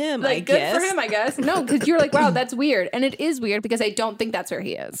good for him, I like good guess." for him, I guess. No, because you're like, wow, that's weird, and it is weird because I don't think that's where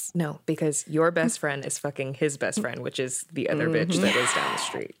he is. No, because your best friend is fucking his best friend, which is the other bitch that lives down the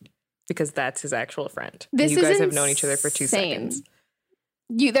street. Because that's his actual friend. And This you is guys have known each other for 2 insane. seconds.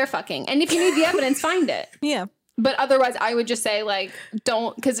 They're fucking, and if you need the evidence, find it. Yeah. But otherwise, I would just say like,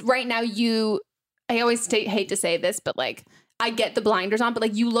 don't, because right now I always hate to say this, but like, I get the blinders on, but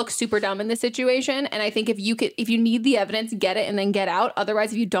like you look super dumb in this situation. And I think if you need the evidence, get it and then get out.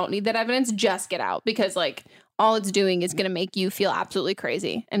 Otherwise, if you don't need that evidence, just get out because like all it's doing is going to make you feel absolutely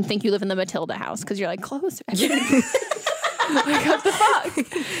crazy and think you live in the Matilda house because you're like, close. Like, what the fuck?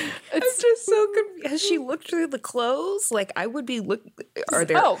 It's just so confused. Has she looked through the clothes? Like I would be are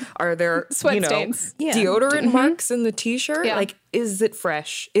there Sweat stains. Yeah. deodorant marks in the t-shirt? Yeah. Like is it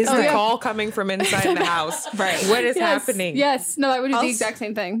fresh? Is the yeah. call coming from inside the house? Right. What is Yes. happening? Yes. No, I would do Also- the exact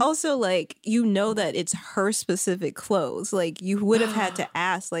same thing. Also, like, you know that it's her specific clothes. Like, you would have had to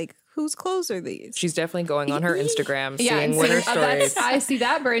ask, like, whose clothes are these? She's definitely going on her Instagram, Yeah, seeing and what her seeing- story is. I see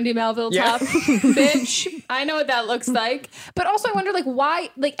that Brandy Melville Yeah. top, bitch. I know what that looks like. But also, I wonder, like, why,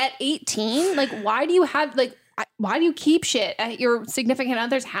 like, at 18, like, why do you have, like, why do you keep shit at your significant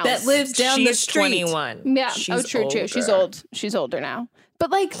other's house That lives down the She's street. 21. Yeah. She's true. She's older. old. She's older now. But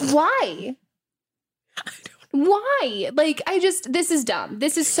like, why? Why? Like, this is dumb.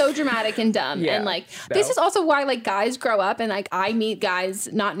 This is so dramatic and dumb. Yeah, and like, this no. is also why like guys grow up and like I meet guys,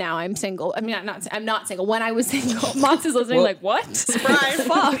 not now, I'm single. I mean, I'm not single. When I was single, Mott's is listening Well, like, what? Surprise.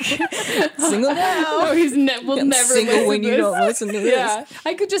 Fuck. Single now. No, he's will never Single listen when to you this. don't listen to this. Yeah,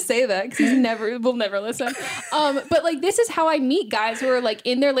 I could just say that because will never listen. But like, this is how I meet guys who are like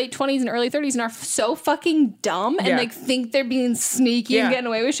in their late 20s and early 30s and are so fucking dumb and Yeah. like think they're being sneaky and Yeah. getting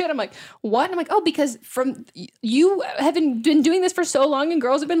away with shit. I'm like, what? And I'm like, oh, because from you have been doing this for so long, and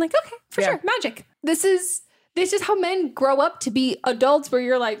girls have been like, okay, for Yeah. sure, magic. This is how men grow up to be adults. Where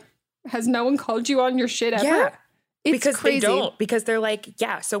you're like, has no one called you on your shit ever? Yeah. It's Because crazy. they don't. Because they're like,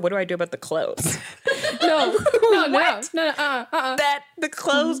 yeah, so what do I do about the clothes? No. That the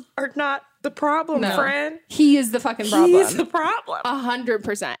clothes are not the problem, No. friend. He is the fucking problem. He's the problem.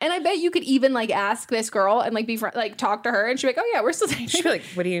 100%. And I bet you could even like ask this girl and like be like talk to her and she'd be like, oh yeah, we're still dating. She'd be like,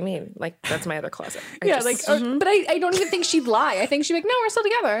 what do you mean? Like, that's my other closet. But I don't even think she'd lie. I think she'd be like, no, we're still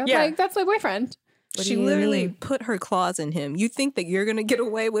together. Yeah. Like, that's my boyfriend. What do She you literally mean? put her claws in him. You think that you're going to get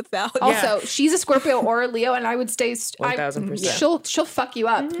away without Also, she's a Scorpio or a Leo, and I would stay. 1000%. She'll fuck you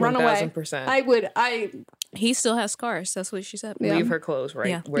up. Run away. 1000%. He still has scars. That's what she said. Yeah. Leave her clothes right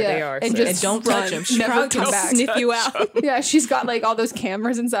Yeah. where Yeah. they are. And sis. just And don't run. touch him. She Never probably come can back. sniff you out. Yeah, she's got like all those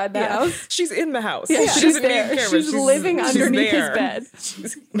cameras inside the house. She's in the house. Yeah, she she's doesn't need there. cameras. She's living underneath his there. bed.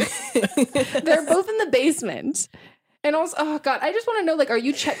 They're both in the basement. And also, oh god, I just want to know, like, are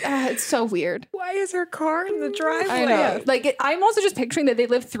you it's so weird. Why is her car in the driveway? I know. Like, I'm also just picturing that they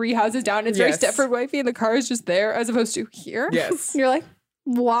live 3 houses down. It's Yes. very Stepford Wifey, and the car is just there as opposed to here. Yes. And you're like,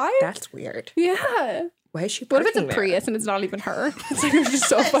 why? That's weird. Yeah. Why is she What if it's a parking there? Prius and it's not even her? It's like there's just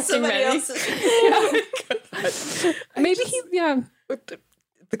so fucking Somebody many. else's. Maybe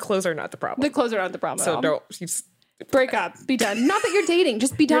The clothes are not the problem. the clothes are not the problem. at So all. don't. Break up. Be done. Not that you're dating.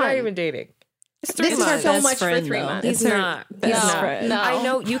 Just be You're done. not even dating. It's 3 This months. is so much for 3 months. He's not. best friend. No. I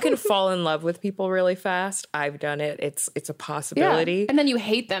know you can fall in love with people really fast. I've done it. It's a possibility. Yeah. And then you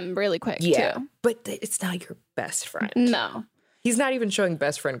hate them really quick too. But it's not your best friend. No. He's not even showing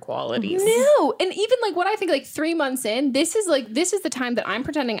best friend qualities. No. And even like what I think like 3 months in, this is the time that I'm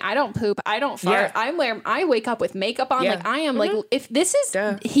pretending I don't poop, I don't fart, I wake up with makeup on. Yeah. Like I am like, if this is,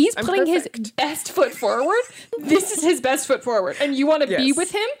 he's I'm putting perfect. his best foot forward, this is his best foot forward. And you want to be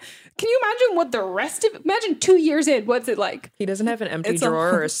with him? Can you imagine what the rest of, imagine 2 years in, what's it like? He doesn't have an empty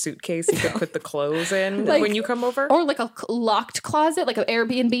drawer or a suitcase he could put the clothes in Like- when you come over. Or like a locked closet, like an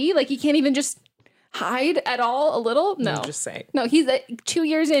Airbnb. Like he can't even just hide at all a little. No. I'm just saying. No, he's 2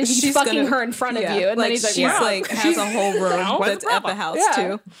 years in, he's She's fucking gonna- her in front of yeah, you. And like, then he's like, she's wow. like has a whole room What's that's the at the problem? house Yeah.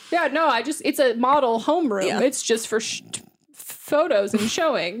 too. Yeah, no, it's a model homeroom. Yeah. It's just for photos and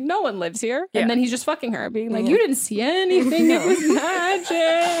showing. No one lives here. Yeah. And then he's just fucking her, being like, you didn't see anything. It was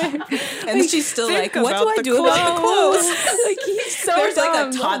magic. And she's still like, think what do about I the do about the clothes? Like he's so There's like dumb.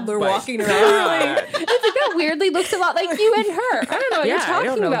 a toddler my walking God. around. It's like that weirdly looks a lot like you and her. I don't know what Yeah, you're I don't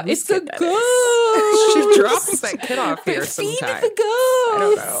talking know about. whose It's the kid that ghost. She drops that kid off here Feed sometime. the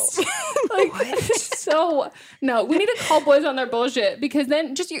ghost. I don't know. Like, so no, we need to call boys on their bullshit, because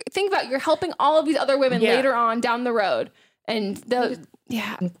then just think about, you're helping all of these other women Yeah. later on down the road, and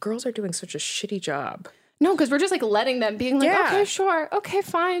Girls are doing such a shitty job. no, because we're just like letting them, being like, Yeah. okay, sure, okay,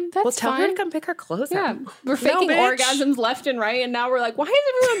 fine, that's Well, tell fine. her to come pick her clothes Yeah, up. we're faking bitch. orgasms left and right, and now we're like, why is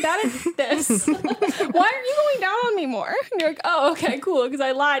everyone bad at this? Why aren't you going down on me more? And you're like, oh, okay, cool, because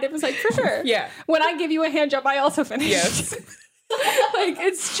I lied. It was like, for sure. Yeah. When I give you a hand job, I also finish. Yes. Like,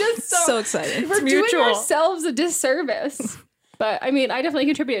 it's just So excited. We're It's doing mutual. ourselves a disservice. But I mean, I definitely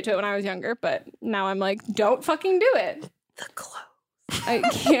contributed to it when I was younger, but now I'm like, don't fucking do it. The clothes. I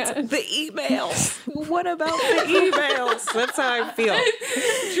can't. The emails. What about the emails? That's how I feel.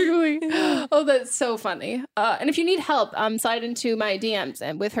 Truly. Oh, that's so funny. And if you need help, slide into my DMs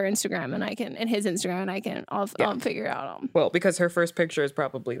and with her Instagram, and his Instagram, and I'll figure it out. Well, because her first picture is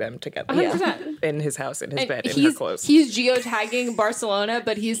probably them together. 100%. In his house, in his And bed, in her clothes. he's geotagging Barcelona,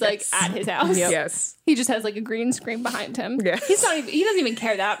 but he's like at his house. Yes. He just has like a green screen behind him. Yeah. He doesn't even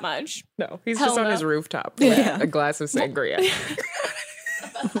care that much. No, he's Hell just on no. his rooftop with a glass of sangria.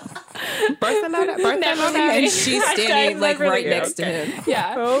 Barcelona. And she's standing like right next to him.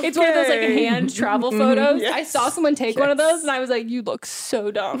 Yeah. It's one of those like Okay. hand travel photos. Yes. I saw someone take one of those and I was like, you look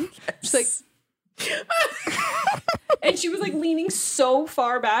so dumb. She's like, and she was like leaning so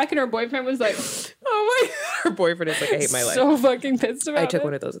far back, and her boyfriend was like, Oh my! Her boyfriend is like, I hate my life. so fucking pissed about I took it.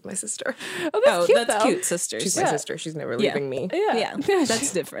 one of those with my sister. Oh, that's cute that's though. cute, sisters. She's my sister. She's never Yeah. leaving me. Yeah. Yeah,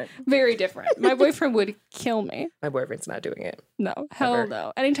 that's different. Very different. My boyfriend would kill me. My boyfriend's not doing it. No, hell Ever.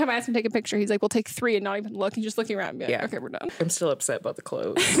 no. Anytime I ask him to take a picture, he's like, we'll take 3 and not even look. He's just looking around me like, Yeah. okay, we're done. I'm still upset about the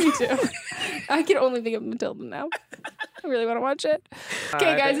clothes. Me too. I can only think of Matilda now. I really want to watch it.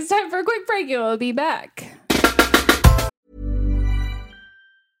 Okay, guys, it's time for a quick break and we'll be back.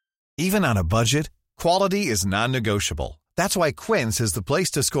 Even on a budget, quality is non-negotiable. That's why Quince is the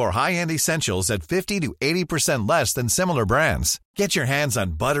place to score high-end essentials at 50 to 80% less than similar brands. Get your hands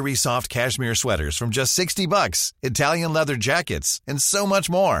on buttery soft cashmere sweaters from just $60, Italian leather jackets, and so much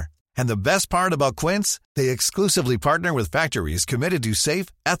more. And the best part about Quince, they exclusively partner with factories committed to safe,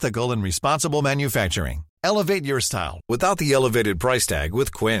 ethical, and responsible manufacturing. Elevate your style without the elevated price tag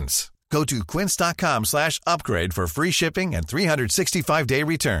with Quince. Go to quince.com/upgrade for free shipping and 365-day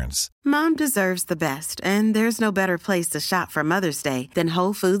returns. Mom deserves the best, and there's no better place to shop for Mother's Day than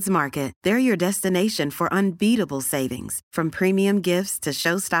Whole Foods Market. They're your destination for unbeatable savings, from premium gifts to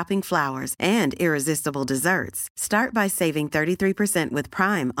show-stopping flowers and irresistible desserts. Start by saving 33% with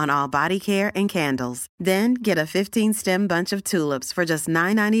Prime on all body care and candles. Then get a 15-stem bunch of tulips for just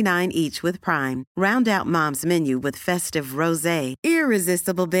 $9.99 each with Prime. Round out Mom's menu with festive rosé,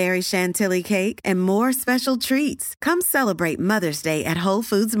 irresistible berry chantilly cake, and more special treats. Come celebrate Mother's Day at Whole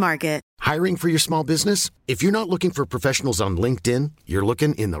Foods Market. Hiring for your small business? If you're not looking for professionals on LinkedIn, you're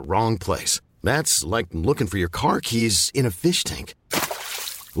looking in the wrong place. That's like looking for your car keys in a fish tank.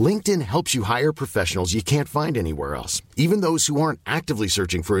 LinkedIn helps you hire professionals you can't find anywhere else, even those who aren't actively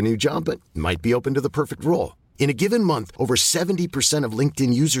searching for a new job but might be open to the perfect role. In a given month, over 70% of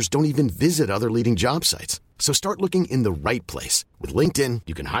LinkedIn users don't even visit other leading job sites. So start looking in the right place. With LinkedIn,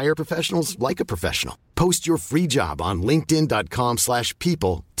 you can hire professionals like a professional. Post your free job on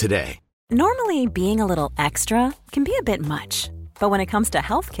linkedin.com/people today. Normally, being a little extra can be a bit much. But when it comes to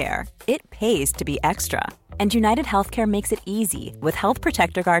healthcare, it pays to be extra. And United Healthcare makes it easy with Health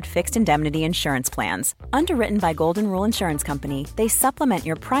Protector Guard fixed indemnity insurance plans. Underwritten by Golden Rule Insurance Company, they supplement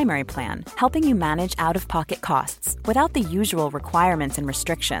your primary plan, helping you manage out-of-pocket costs without the usual requirements and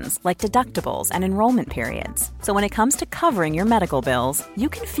restrictions like deductibles and enrollment periods. So when it comes to covering your medical bills, you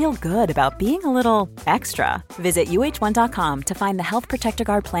can feel good about being a little extra. Visit UH1.com to find the Health Protector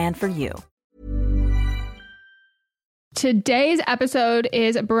Guard plan for you. Today's episode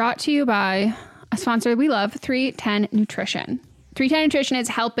is brought to you by a sponsor we love, 310 Nutrition. 310 Nutrition is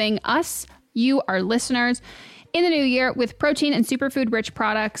helping us, you, our listeners, in the new year with protein and superfood-rich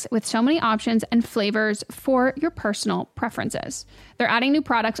products with so many options and flavors for your personal preferences. They're adding new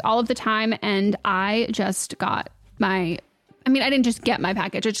products all of the time, and I just got I didn't just get my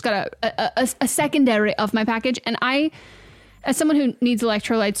package. I just got a secondary of my package, and I, as someone who needs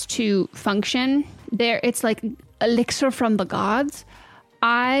electrolytes to function, it's like elixir from the gods.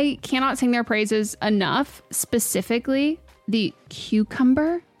 I cannot sing their praises enough. Specifically, the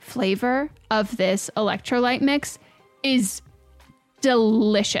cucumber flavor of this electrolyte mix is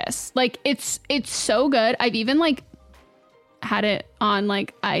delicious. Like it's so good. I've even like had it on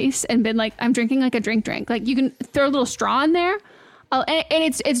like ice and been like, I'm drinking like a drink. Like you can throw a little straw in there. And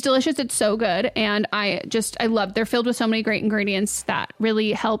it's delicious. It's so good. And I love, they're filled with so many great ingredients that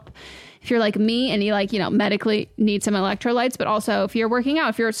really help if you're like me and you medically need some electrolytes, but also if you're working out,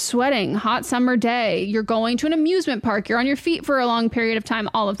 if you're sweating, hot summer day, you're going to an amusement park, you're on your feet for a long period of time,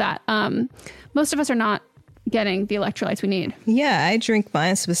 all of that. Most of us are not getting the electrolytes we need. Yeah, I drink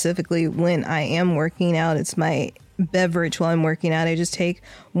mine specifically when I am working out. It's my beverage while I'm working out. I just take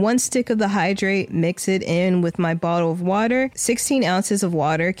 1 stick of the hydrate, mix it in with my bottle of water. 16 ounces of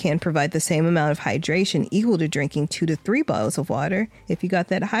water can provide the same amount of hydration equal to drinking 2 to 3 bottles of water if you got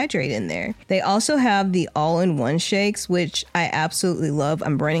that hydrate in there. They also have the all-in-one shakes, which I absolutely love.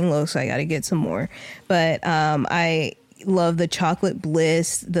 I'm running low, so I got to get some more. But I love the chocolate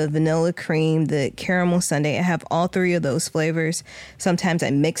bliss, the vanilla cream, the caramel sundae. I have all 3 of those flavors. Sometimes I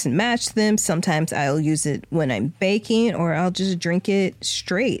mix and match them. Sometimes I'll use it when I'm baking, or I'll just drink it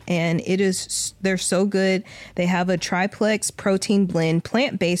straight. And they're so good. They have a triplex protein blend,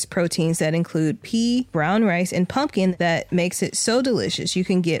 plant-based proteins that include pea, brown rice, and pumpkin that makes it so delicious. You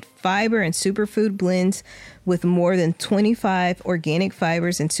can get fiber and superfood blends with more than 25 organic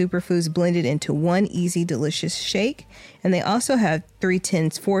fibers and superfoods blended into one easy, delicious shake. And they also have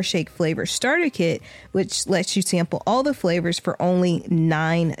 310's 4-shake flavor starter kit, which lets you sample all the flavors for only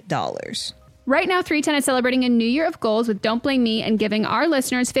 $9. Right now, 310 is celebrating a new year of goals with Don't Blame Me and giving our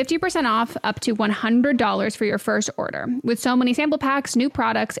listeners 50% off up to $100 for your first order. With so many sample packs, new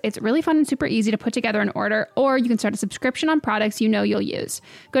products, it's really fun and super easy to put together an order, or you can start a subscription on products you know you'll use.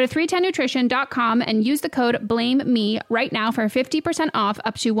 Go to 310nutrition.com and use the code BLAMEME right now for 50% off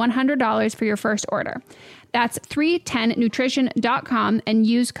up to $100 for your first order. That's 310nutrition.com and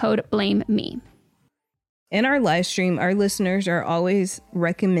use code BLAMEME. In our live stream, our listeners are always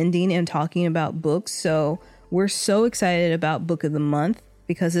recommending and talking about books. So we're so excited about Book of the Month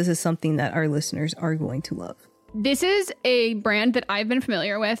because this is something that our listeners are going to love. This is a brand that I've been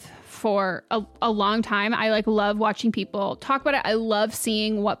familiar with for a long time. I love watching people talk about it. I love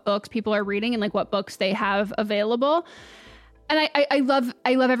seeing what books people are reading and what books they have available. And I love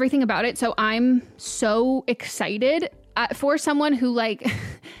everything about it. So I'm so excited for someone who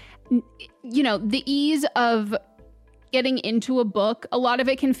the ease of getting into a book, a lot of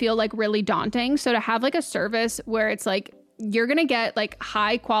it can feel really daunting. So to have a service where it's you're going to get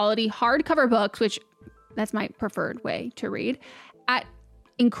high quality hardcover books, which that's my preferred way to read, at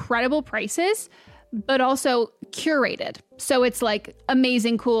incredible prices, but also curated. So it's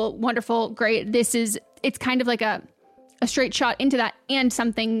amazing, cool, wonderful, great. It's kind of a straight shot into that, and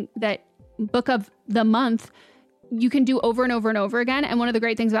something that Book of the Month you can do over and over and over again. And one of the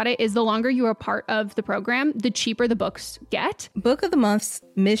great things about it is the longer you are part of the program, the cheaper the books get. Book of the Month's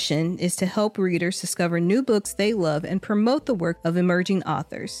mission is to help readers discover new books they love and promote the work of emerging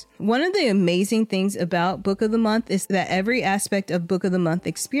authors. One of the amazing things about Book of the Month is that every aspect of Book of the Month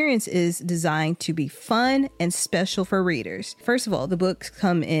experience is designed to be fun and special for readers. First of all, the books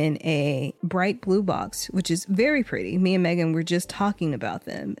come in a bright blue box, which is very pretty. Me and Megan were just talking about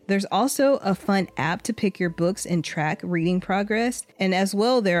them. There's also a fun app to pick your books and track reading progress. And as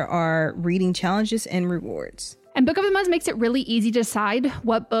well, there are reading challenges and rewards. And Book of the Month makes it really easy to decide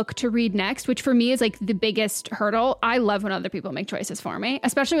what book to read next, which for me is the biggest hurdle. I love when other people make choices for me,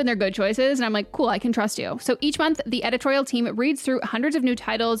 especially when they're good choices. And I'm like, cool, I can trust you. So each month, the editorial team reads through hundreds of new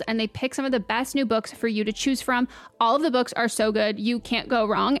titles and they pick some of the best new books for you to choose from. All of the books are so good. You can't go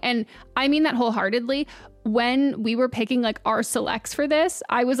wrong. And I mean that wholeheartedly. When we were picking our selects for this,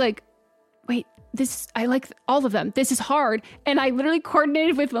 I was like, wait, I like all of them. This is hard. And I literally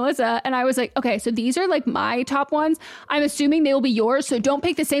coordinated with Melissa and I was like, okay, so these are like my top ones. I'm assuming they will be yours. So don't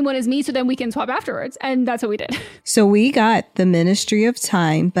pick the same one as me so then we can swap afterwards. And that's what we did. So we got The Ministry of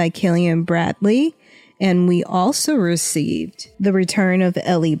Time by Killian Bradley. And we also received The Return of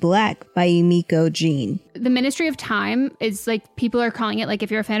Ellie Black by Emiko Jean. The Ministry of Time is like, people are calling it, like,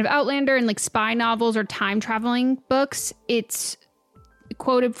 if you're a fan of Outlander and like spy novels or time traveling books, it's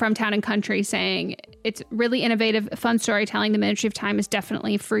quoted from Town and Country saying it's really innovative, fun storytelling. The Ministry of Time is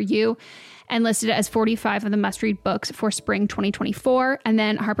definitely for you, and listed as 45 of the must-read books for spring 2024. And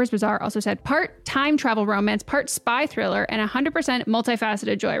then Harper's Bazaar also said part time travel romance, part spy thriller, and 100%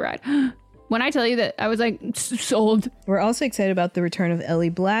 multifaceted joyride. When I tell you that, I was like, sold. We're also excited about The Return of Ellie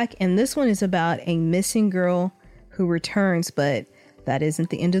Black, and this one is about a missing girl who returns, but that isn't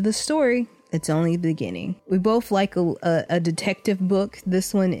the end of the story. It's only the beginning. We both like a detective book.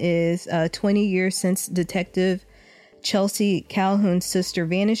 This one is 20 years since Detective Chelsea Calhoun's sister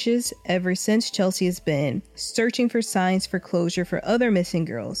vanishes. Ever since, Chelsea has been searching for signs for closure for other missing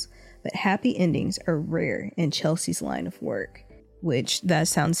girls, but happy endings are rare in Chelsea's line of work, which that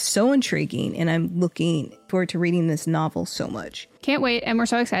sounds so intriguing, and I'm looking forward to reading this novel so much. Can't wait, and we're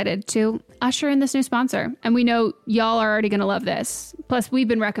so excited to usher in this new sponsor. And we know y'all are already going to love this. Plus, we've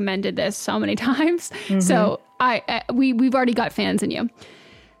been recommended this so many times. Mm-hmm. So we've already got fans in you.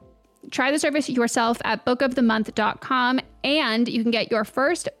 Try the service yourself at bookofthemonth.com, and you can get your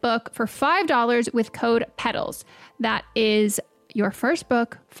first book for $5 with code PEDALS. That is your first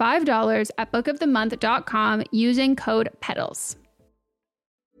book, $5 at bookofthemonth.com using code PEDALS.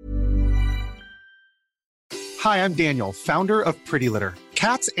 Hi, I'm Daniel, founder of Pretty Litter.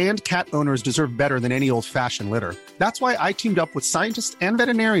 Cats and cat owners deserve better than any old-fashioned litter. That's why I teamed up with scientists and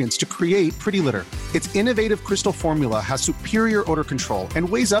veterinarians to create Pretty Litter. Its innovative crystal formula has superior odor control and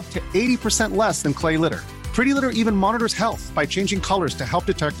weighs up to 80% less than clay litter. Pretty Litter even monitors health by changing colors to help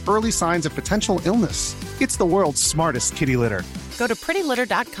detect early signs of potential illness. It's the world's smartest kitty litter. Go to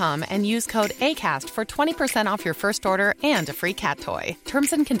prettylitter.com and use code ACAST for 20% off your first order and a free cat toy.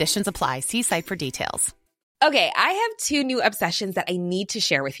 Terms and conditions apply. See site for details. Okay, I have two new obsessions that I need to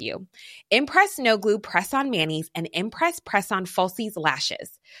share with you. Impress No Glue Press-On Manis and Impress Press-On Falsies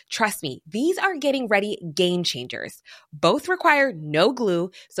Lashes. Trust me, these are getting ready game changers. Both require no glue,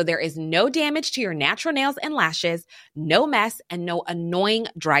 so there is no damage to your natural nails and lashes, no mess, and no annoying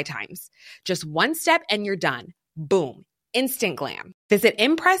dry times. Just one step and you're done. Boom. Instant glam. Visit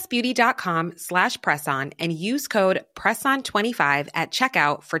impressbeauty.com/presson and use code PRESSON25 at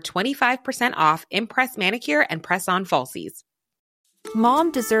checkout for 25% off Impress Manicure and Press-On Falsies. Mom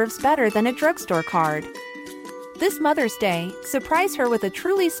deserves better than a drugstore card. This Mother's Day, surprise her with a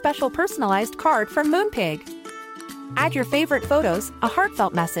truly special personalized card from Moonpig. Add your favorite photos, a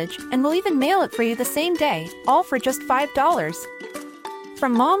heartfelt message, and we'll even mail it for you the same day, all for just $5.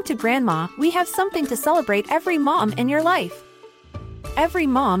 From mom to grandma, we have something to celebrate every mom in your life. Every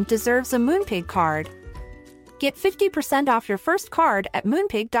mom deserves a Moonpig card. Get 50% off your first card at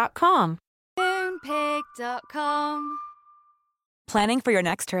Moonpig.com. Moonpig.com. Planning for your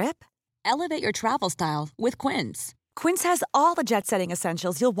next trip? Elevate your travel style with Quince. Quince has all the jet-setting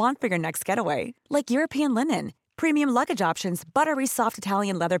essentials you'll want for your next getaway, like European linen, premium luggage options, buttery soft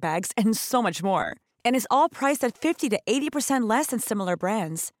Italian leather bags, and so much more. And is all priced at 50 to 80% less than similar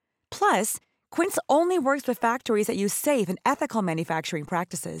brands. Plus, Quince only works with factories that use safe and ethical manufacturing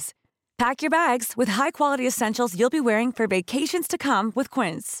practices. Pack your bags with high-quality essentials you'll be wearing for vacations to come with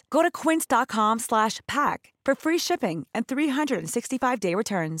Quince. Go to quince.com/pack for free shipping and 365-day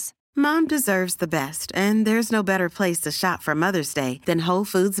returns. Mom deserves the best, and there's no better place to shop for Mother's Day than Whole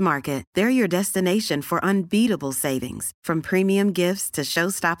Foods Market. They're your destination for unbeatable savings, from premium gifts to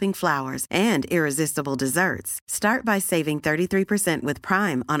show-stopping flowers and irresistible desserts. Start by saving 33% with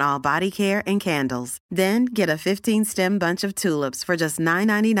Prime on all body care and candles. Then get a 15-stem bunch of tulips for just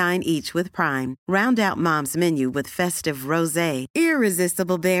 $9.99 each with Prime. Round out Mom's menu with festive rosé,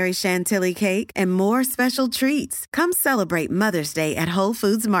 irresistible berry chantilly cake, and more special treats. Come celebrate Mother's Day at Whole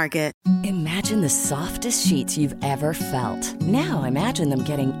Foods Market. Imagine the softest sheets you've ever felt. Now imagine them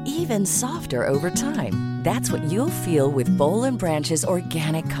getting even softer over time. That's what you'll feel with Boll & Branch's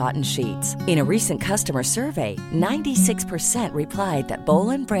organic cotton sheets. In a recent customer survey, 96% replied that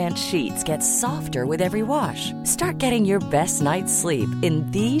Boll & Branch sheets get softer with every wash. Start getting your best night's sleep in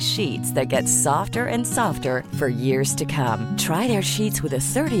these sheets that get softer and softer for years to come. Try their sheets with a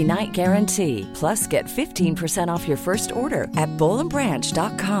 30-night guarantee. Plus, get 15% off your first order at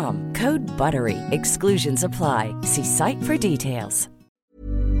bollandbranch.com. Code BUTTERY. Exclusions apply. See site for details.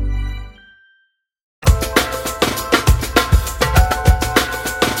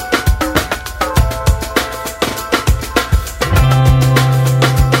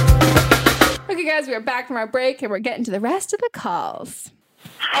 are back from our break, and we're getting to the rest of the calls.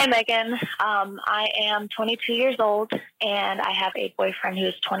 Hi, Megan. I am 22 years old, and I have a boyfriend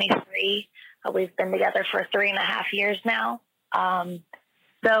who's 23. We've been together for 3.5 years now.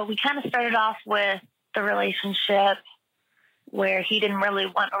 So we kind of started off with the relationship where he didn't really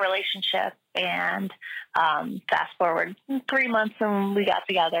want a relationship, and fast forward 3 months and we got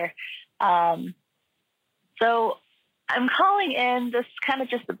together. So I'm calling in, this kind of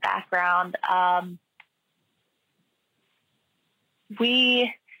just the background.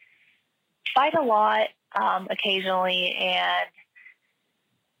 We fight a lot occasionally, and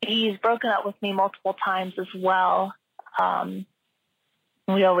he's broken up with me multiple times as well.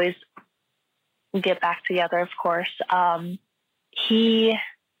 We always get back together, of course. He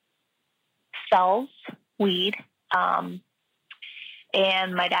sells weed, and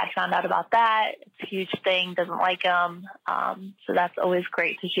my dad found out about that. It's a huge thing, doesn't like him. So that's always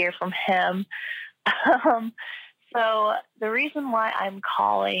great to hear from him. So the reason why I'm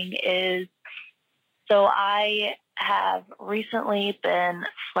calling is, so I have recently been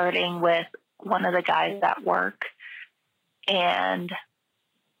flirting with one of the guys at work, and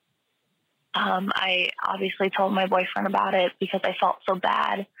I obviously told my boyfriend about it because I felt so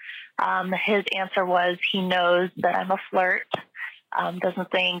bad. His answer was he knows that I'm a flirt,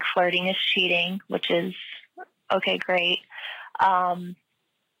 doesn't think flirting is cheating, which is okay, great. But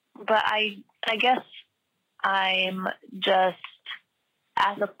I guess I'm just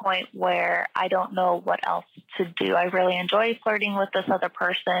at the point where I don't know what else to do. I really enjoy flirting with this other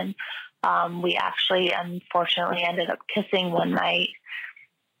person. We actually, unfortunately, ended up kissing one night,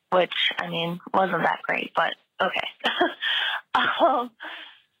 which, I mean, wasn't that great, but okay.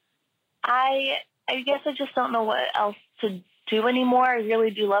 I guess I just don't know what else to do anymore. I really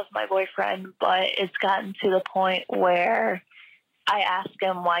do love my boyfriend, but it's gotten to the point where I ask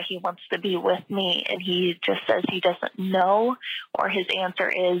him why he wants to be with me, and he just says he doesn't know, or his answer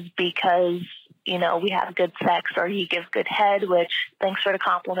is because, you know, we have good sex or he gives good head, which, thanks for the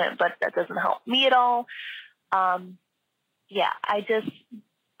compliment, but that doesn't help me at all. Yeah, I just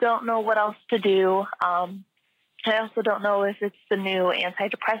don't know what else to do. I also don't know if it's the new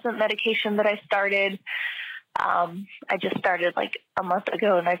antidepressant medication that I started. I just started like a month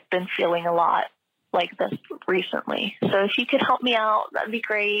ago, and I've been feeling a lot like this recently. So if you could help me out, that'd be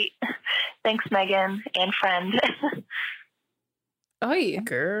great. Thanks, Megan and friend. Oh, yeah.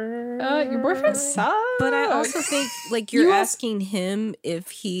 Girl. Your boyfriend sucks. But I also think, like, you're asking him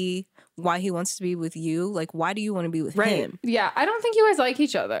why he wants to be with you. Like, why do you want to be with him? Yeah, I don't think you guys like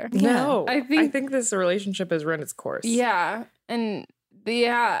each other. No, I think this relationship has run its course. Yeah, and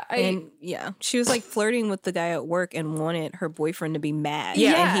she was like flirting with the guy at work and wanted her boyfriend to be mad.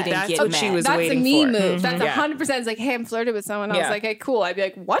 Yeah, and he didn't that's get what mad. she was that's waiting a me for. move. Mm-hmm. That's 100%. It's like, hey, I'm flirting with someone. I was like, hey, cool. I'd be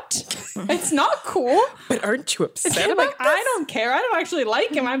like, what? It's not cool. But aren't you upset? I'm about like, I don't care. I don't actually like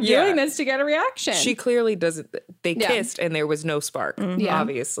him. I'm Yeah. doing this to get a reaction. She clearly doesn't. They Yeah. kissed and there was no spark. Yeah.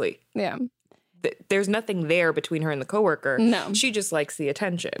 Obviously. Yeah. There's nothing there between her and the coworker. No. She just likes the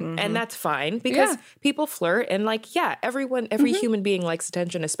attention. Mm-hmm. And that's fine because people flirt and like, yeah, every Mm-hmm. human being likes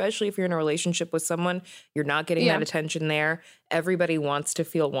attention, especially if you're in a relationship with someone, you're not getting that attention there. Everybody wants to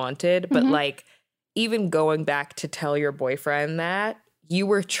feel wanted. But Mm-hmm. like, even going back to tell your boyfriend that you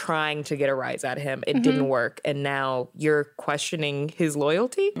were trying to get a rise out of him, it didn't work. And now you're questioning his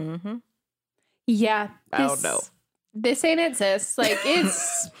loyalty. Mm-hmm. Yeah. I don't know. This ain't it, sis. Like,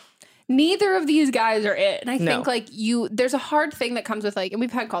 it's neither of these guys are it. And I No. think like there's a hard thing that comes with like, and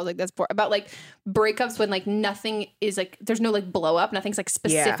we've had calls like this before about like breakups when like nothing is like, there's no like blow up, nothing's like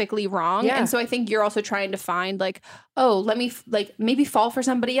specifically wrong. Yeah. And so I think you're also trying to find like, oh, let me like maybe fall for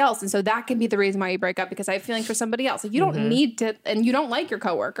somebody else. And so that can be the reason why you break up, because I have feelings for somebody else. Like you don't need to, and you don't like your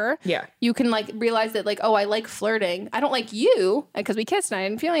coworker. Yeah. You can like realize that like, oh, I like flirting. I don't like you because we kissed and I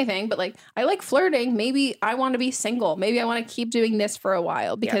didn't feel anything, but like I like flirting. Maybe I want to be single. Maybe I want to keep doing this for a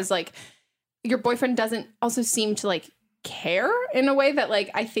while because like your boyfriend doesn't also seem to like care in a way that like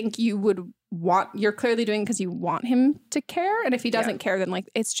I think you would want. You're clearly doing because you want him to care. And if he doesn't care, then like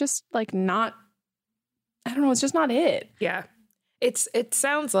it's just like not, I don't know, it's just not it. Yeah. It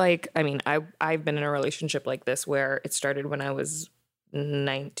sounds like, I mean, I've been in a relationship like this where it started when I was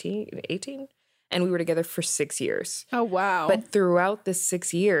 18, and we were together for 6 years. Oh, wow. But throughout the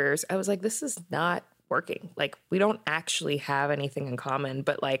 6 years, I was like, this is not working. Like, we don't actually have anything in common,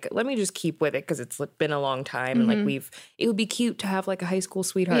 but like, let me just keep with it because it's been a long time. And like, it would be cute to have like a high school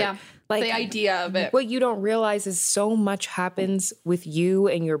sweetheart. Yeah. Like The idea of it. What you don't realize is so much happens with you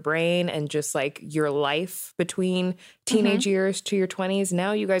and your brain and just like your life between teenage years to your 20s.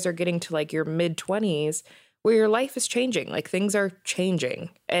 Now you guys are getting to like your mid 20s where your life is changing. Like, things are changing,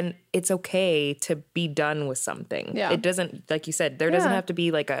 and it's okay to be done with something. Yeah. It doesn't, like you said, there doesn't have to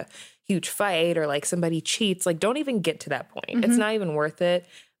be like a huge fight or like somebody cheats. Like, don't even get to that point. It's not even worth it.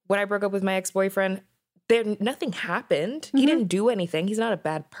 When I broke up with my ex-boyfriend, nothing happened. He didn't do anything. He's not a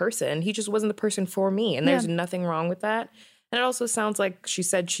bad person. He just wasn't the person for me. And there's nothing wrong with that. And it also sounds like she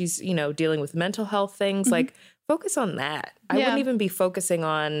said she's, dealing with mental health things. Like, focus on that. I wouldn't even be focusing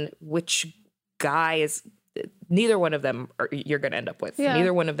on which guy is. Neither one of them you're going to end up with. Yeah.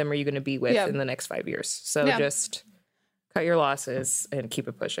 Neither one of them are you going to be with in the next 5 years. So just cut your losses and keep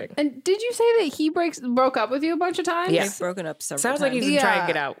it pushing. And did you say that he broke up with you a bunch of times? Yeah. They've broken up several Sounds times. like he's trying to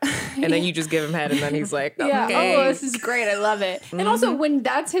get out. And then you just give him head and then he's like, okay. Oh, this is great. I love it. And also when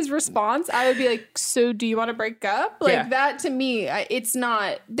that's his response, I would be like, so do you want to break up? Like that to me, it's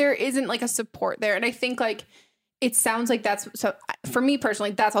not, there isn't like a support there. And I think like, it sounds like that's, so for me personally,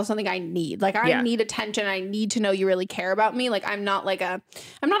 that's also something I need. Like I need attention. I need to know you really care about me. Like I'm not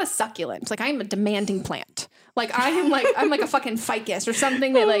a succulent. Like I'm a demanding plant. Like I'm like a fucking ficus or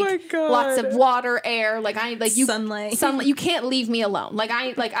something that lots of water, air. Like sunlight. You can't leave me alone.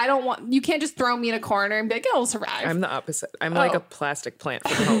 I don't want, you can't just throw me in a corner and be like, I'll survive. I'm the opposite. I'm like a plastic plant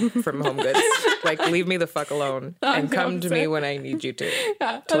from Home Goods. Like leave me the fuck alone and come to me when I need you to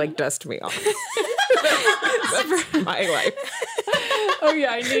like dust me off. That's my life. Oh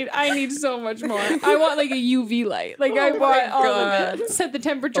yeah, I need so much more. I want like a UV light. Like I want all of it. Set the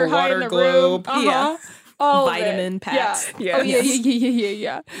temperature high in the room. Yeah. All vitamin packs. Yeah. Oh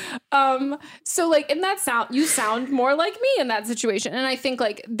yeah. So like in that sound, you sound more like me in that situation, and I think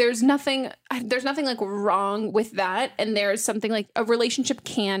like there's nothing like wrong with that, and there's something like a relationship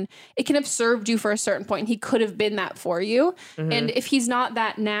can have served you for a certain point, and he could have been that for you, and if he's not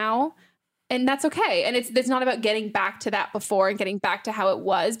that now. And that's okay. And it's not about getting back to that before and getting back to how it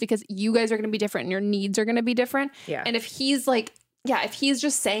was, because you guys are going to be different and your needs are going to be different. Yeah. And if he's like, if he's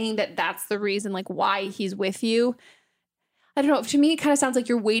just saying that that's the reason, like why he's with you, I don't know. To me, it kind of sounds like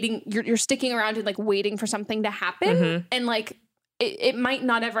you're waiting, you're sticking around and like waiting for something to happen. And like, it might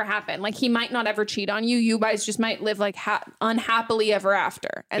not ever happen. Like he might not ever cheat on you. You guys just might live like unhappily ever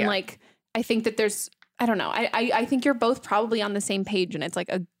after. And like, I think that I don't know. I think you're both probably on the same page, and it's like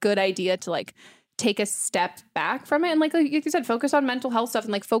a good idea to like take a step back from it. And like you said, focus on mental health stuff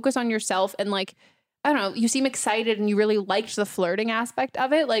and like focus on yourself. And like, I don't know, you seem excited and you really liked the flirting aspect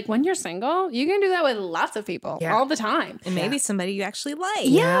of it. Like when you're single, you can do that with lots of people all the time. And maybe somebody you actually like.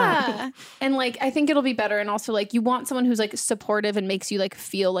 Yeah. And like, I think it'll be better. And also like you want someone who's like supportive and makes you like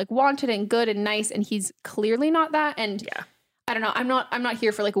feel like wanted and good and nice. And he's clearly not that. And I don't know. I'm not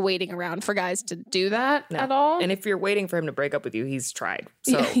here for like waiting around for guys to do that at all. And if you're waiting for him to break up with you, he's tried.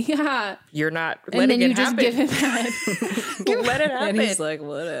 So you're not letting it happen. And then you just give him that. Let it happen. And he's like,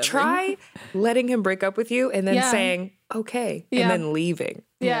 whatever. Try letting him break up with you and then saying, okay, and then leaving.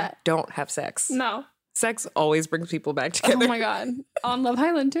 Yeah. Don't have sex. No. Sex always brings people back together. Oh my God. On Love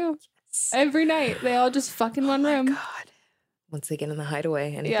Island too. Every night. They all just fuck in one room. God. Once they get in the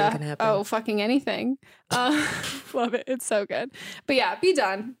hideaway, anything can happen. Oh, fucking anything. Love it. It's so good. But yeah, be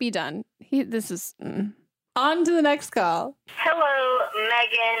done. Be done. This is on to the next call. Hello,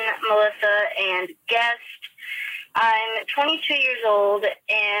 Megan, Melissa, and guest. I'm 22 years old,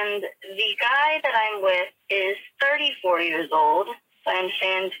 and the guy that I'm with is 34 years old. So I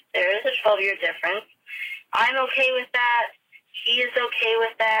understand there is a 12-year difference. I'm okay with that. He is okay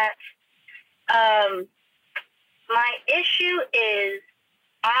with that. My issue is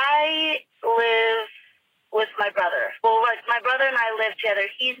I live with my brother. Well, like my brother and I live together.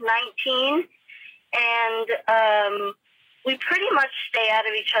 He's 19, and we pretty much stay out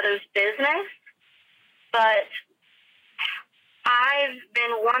of each other's business. But I've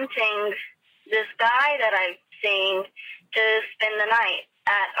been wanting this guy that I've seen to spend the night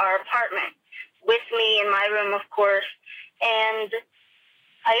at our apartment with me in my room, of course. And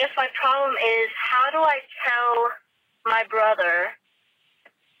I guess my problem is, how do I tell my brother,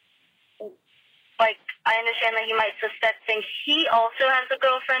 like, I understand that he might suspect things. He also has a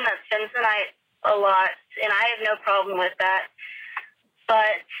girlfriend that spends the night a lot, and I have no problem with that.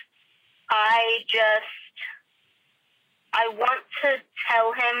 But I want to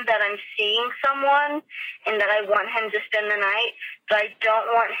tell him that I'm seeing someone and that I want him to spend the night, but I don't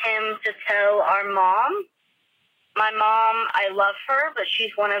want him to tell our mom. My mom, I love her, but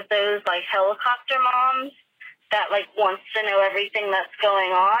she's one of those, like, helicopter moms that, like, wants to know everything that's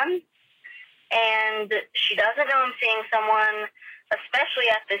going on. And she doesn't know I'm seeing someone,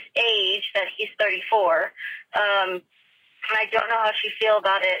 especially at this age that he's 34. And I don't know how she'd feel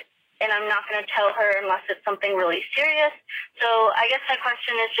about it. And I'm not going to tell her unless it's something really serious. So I guess my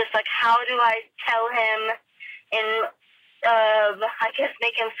question is just, like, how do I tell him and I guess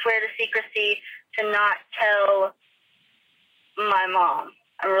make him swear to secrecy to not tell my mom.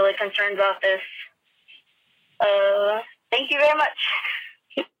 I'm really concerned about this. Thank you very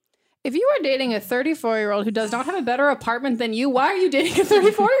much. If you are dating a 34-year-old who does not have a better apartment than you, why are you dating a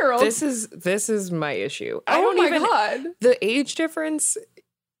 34-year-old? This is my issue. Oh my God. The age difference,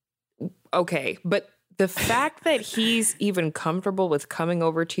 okay, but the fact that he's even comfortable with coming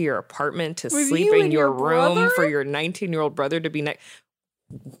over to your apartment to With sleep you in and your your room brother? for your 19-year-old brother to be next.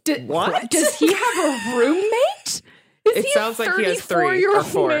 What? Does he have a roommate? Is It he sounds a like he has 3 or 34-year-old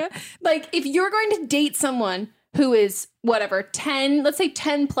 4. man? Like, if you're going to date someone who is, whatever, 10, let's say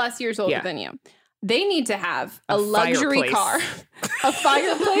 10 plus years older Yeah. than you, they need to have a A luxury fireplace. car, a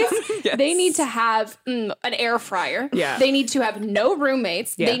fireplace. Yes. They need to have an air fryer. Yeah. They need to have no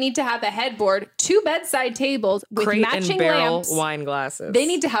roommates. Yeah. They need to have a headboard, 2 bedside tables with Crate matching and barrel lamps. wine glasses. They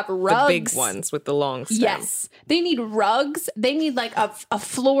need to have the rugs. big ones with the long stem. Yes. They need rugs. They need like a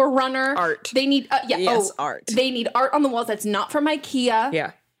floor runner. Art. They need Yes, art. They need art on the walls that's not from IKEA.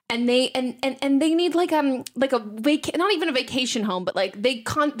 Yeah. And they and they need like a not even a vacation home, but like they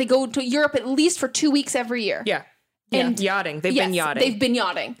go to Europe at least for 2 weeks every year. Yeah. And yachting. They've been yachting. They've been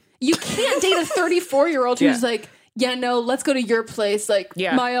yachting. You can't date a 34-year-old who's Yeah. like, yeah, no, let's go to your place. Like,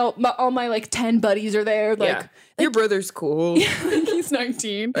 Yeah. all my like 10 buddies are there. Like, yeah. Your brother's cool. he's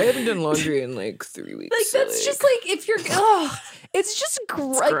 19. I haven't done laundry in like 3 weeks. Like, that's just like, if you're, it's just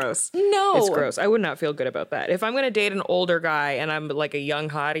It's gross. No. It's gross. I would not feel good about that. If I'm going to date an older guy and I'm like a young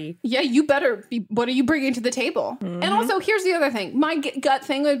hottie. Yeah, you better be. What are you bringing to the table? And also, here's the other thing. My gut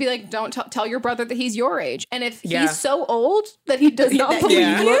thing would be like, don't tell your brother that he's your age. And if Yeah. he's so old that he does not That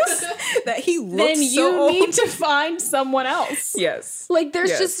believe he you, that he looks then you so need old. to find someone else. Yes. Like, there's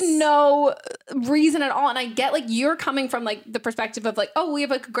Yes. just no reason at all. And I get, like, you're coming from, like, the perspective of, like, oh, we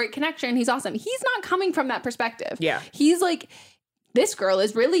have a great connection. He's awesome. He's not coming from that perspective. Yeah. He's like, this girl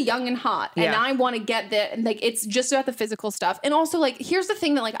is really young and hot, and Yeah. I want to get that. And, like, it's just about the physical stuff. And also, like, here's the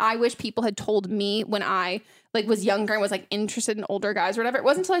thing that, like, I wish people had told me when I, like, was younger and was, like, interested in older guys or whatever. It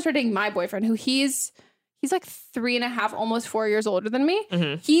wasn't until I started dating my boyfriend, who he's like 3.5, almost 4 years older than me.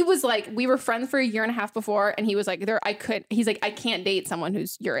 Mhm. He was like, we were friends for 1.5 years before, and he was like, he's like, I can't date someone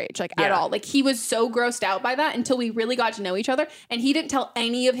who's your age, like, at Yeah. all. Like, he was so grossed out by that until we really got to know each other. And he didn't tell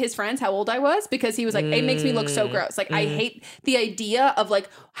any of his friends how old I was because he was like, it makes me look so gross. Like, I hate the idea of like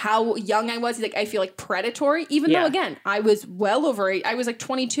how young I was. He's like, I feel like predatory, even Yeah. though, again, I was well over it. I was like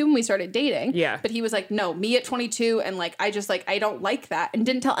 22 when we started dating. Yeah. But he was like, no, me at 22. And like, I just like, I don't like that. And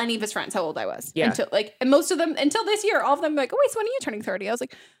didn't tell any of his friends how old I was. Yeah. Until like, and most of them, until this year, all of them were like, oh, wait, so when are you turning 30? I was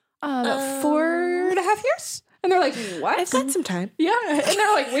like, about 4.5 years. And they're like, what? I've got some time. Yeah. And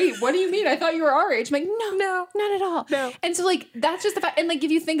they're like, wait, what do you mean? I thought you were our age. I'm like, no, not at all. No. And so like, that's just the fact. And like,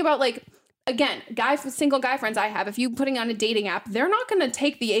 if you think about like, again, single guy friends I have, if you putting on a dating app, they're not going to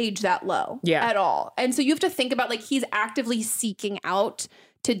take the age that low at all. And so you have to think about like, he's actively seeking out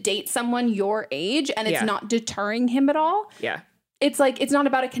to date someone your age, and it's Yeah. not deterring him at all. Yeah. It's like, it's not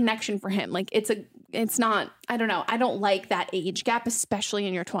about a connection for him. Like it's not, I don't know. I don't like that age gap, especially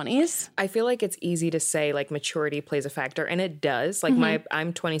in your 20s. I feel like it's easy to say like maturity plays a factor, and it does. Like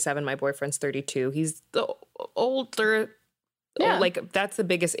I'm 27, my boyfriend's 32. He's the older. Yeah. Like that's the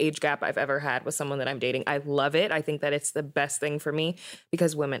biggest age gap I've ever had with someone that I'm dating. I love it. I think that it's the best thing for me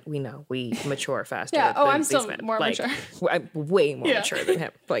because women, we know we mature faster. Yeah. Oh, than I'm these still men. more Like, mature. I'm way more Yeah. mature than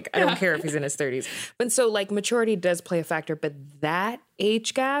him. Like I don't care if he's in his 30s. But so like maturity does play a factor, but that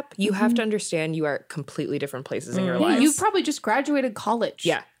age gap, you have to understand you are at completely different places in your Yeah, lives. you probably just graduated college.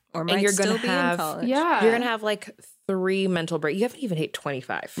 Yeah. Or And might you're still gonna be in have college. Yeah. you're gonna have like 3 mental breaks. You haven't even hit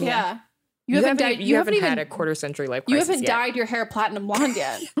 25. Yeah. You haven't died. You haven't even had a quarter century life You crisis haven't yet. dyed your hair platinum blonde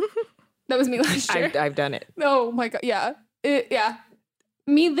yet. That was me last year. I've done it. Oh my god. Yeah. Yeah.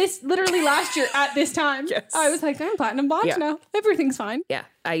 Me this literally last year at this time. Yes. I was like, I'm platinum blonde Yeah. now. Everything's fine. Yeah.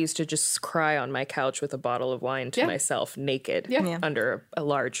 I used to just cry on my couch with a bottle of wine to Yeah. myself naked Yeah. Yeah. under a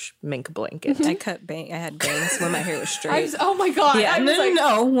large mink blanket. I had bangs when my hair was straight. Oh my god. Yeah, I was like,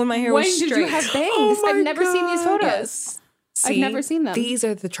 no, when my hair when was straight. did you have bangs? Oh my I've never seen these photos. Yes. I've never seen them. These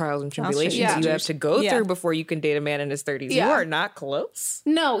are the trials and show you tribulations Yeah. you have to go Yeah. through before you can date a man in his 30s. Yeah. You are not close.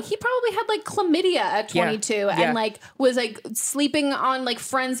 No, he probably had like chlamydia at Yeah. 22 Yeah. and like was like sleeping on like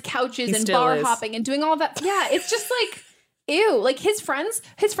friends' couches He and still bar is. hopping and doing all that. Yeah, it's just like ew. Like his friends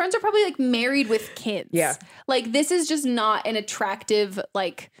are probably like married with kids. Yeah. Like this is just not an attractive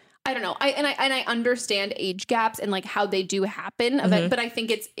like I don't know. I understand age gaps and like how they do happen, Mm-hmm. but I think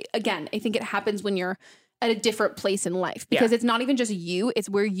it's again, I think it happens when you're at a different place in life because it's not even just you, it's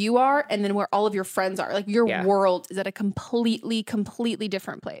where you are and then where all of your friends are. Like your world is at a completely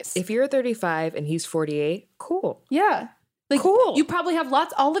different place. If you're 35 and he's 48, cool. Yeah. Like, cool. You probably have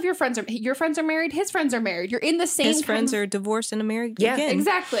all of your friends are married, his friends are married. You're in the same His friends are divorced and married again.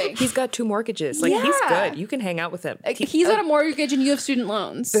 Exactly. He's got 2 mortgages. Like, he's good. You can hang out with him. He's got a mortgage and you have student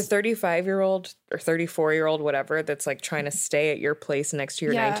loans. The 35-year-old or 34-year-old, whatever, that's like trying to stay at your place next to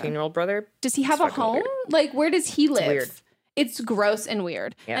your 19-year-old brother. Does he have a home? Weird. Like, where does he live? Weird. It's gross and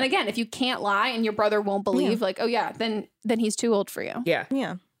weird. Yeah. And again, if you can't lie and your brother won't believe, like, oh yeah, then he's too old for you. Yeah.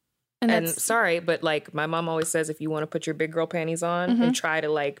 Yeah. And sorry, but like my mom always says, if you want to put your big girl panties on and try to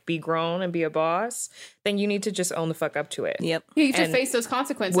like be grown and be a boss, then you need to just own the fuck up to it. Yep. You need to face those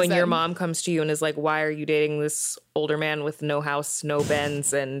consequences. When your mom comes to you and is like, why are you dating this older man with no house, no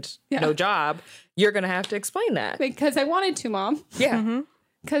Benz, and no job? You're going to have to explain that. Because I wanted to, Mom. Yeah.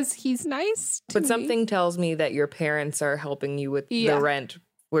 Because he's nice to me. Something tells me that your parents are helping you with the rent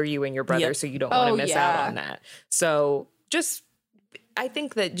where you and your brother, so you don't want to miss out on that. So I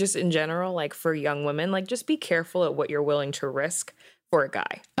think that just in general, like for young women, like just be careful at what you're willing to risk for a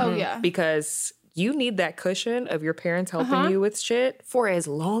guy. Oh, yeah. Because you need that cushion of your parents helping you with shit for as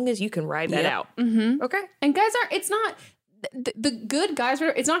long as you can ride that out. Okay? And guys it's not... The good guys,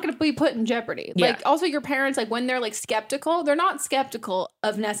 it's not going to be put in jeopardy. Like, also your parents, like when they're like skeptical, they're not skeptical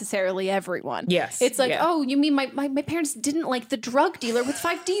of necessarily everyone. Yes. It's like, oh, you mean my parents didn't like the drug dealer with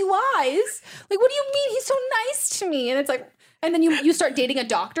 5 DUIs? Like, what do you mean? He's so nice to me. And it's like, and then you start dating a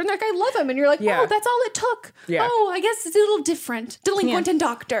doctor and they're like, I love him. And you're like, oh, that's all it took. Yeah. Oh, I guess it's a little different. Delinquent and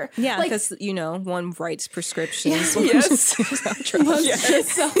doctor. Yeah, because, one writes prescriptions. Yes. It's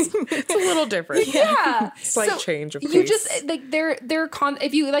a little different. Yeah. Slight change of pace. You just, like,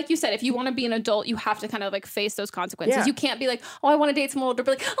 if you, like you said, if you want to be an adult, you have to kind of like face those consequences. Yeah. You can't be like, oh, I want to date someone older,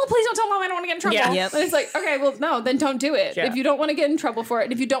 but like, oh, please don't tell Mom I don't want to get in trouble. Yeah. Yep. And it's like, okay, well, no, then don't do it. Yeah. If you don't want to get in trouble for it,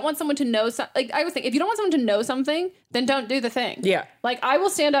 and if you don't want someone to know, like I was thinking, if you don't want someone to know something, then don't do the thing. Yeah. Like I will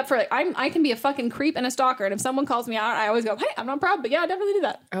stand up for like I can be a fucking creep and a stalker, and if someone calls me out, I always go, hey, I'm not proud, but yeah, I definitely did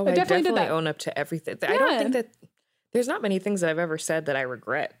that. Oh, I definitely did that. Own up to everything. Yeah. I don't think that there's not many things that I've ever said that I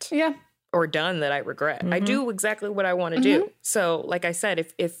regret. Yeah. Or done that I regret. I do exactly what I want to do. So, like I said,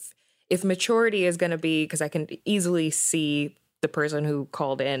 if maturity is going to be, because I can easily see the person who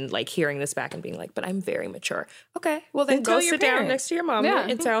called in, like hearing this back and being like, but I'm very mature. Okay, well then go sit down next to your mom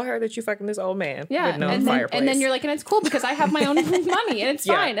and tell her that you fucking this old man with no fireplace. And then you're like, and it's cool because I have my own money and it's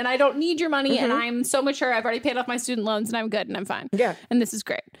fine. And I don't need your money and I'm so mature. I've already paid off my student loans and I'm good and I'm fine. Yeah. And this is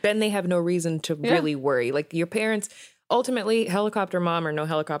great. Then they have no reason to really worry. Like your parents, ultimately, helicopter mom or no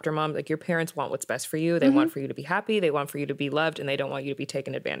helicopter mom, like your parents want what's best for you. They want for you to be happy. They want for you to be loved, and they don't want you to be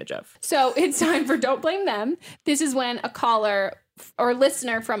taken advantage of. So it's time for Don't Blame Them. This is when a caller or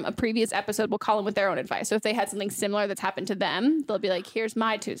listener from a previous episode will call in with their own advice. So if they had something similar that's happened to them, they'll be like, here's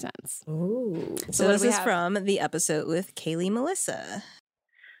my 2 cents. Ooh. So this is from the episode with Kaylee Melissa.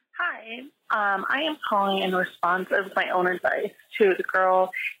 Hi. I am calling in response of my own advice to the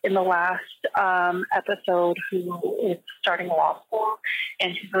girl in the last episode who is starting law school,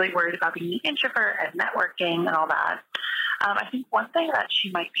 and she's really worried about being an introvert and networking and all that. I think one thing that she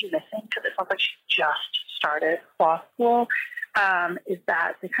might be missing, because it sounds like she just started law school, is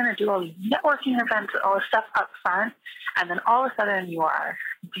that they kind of do all these networking events and all this stuff up front, and then all of a sudden you are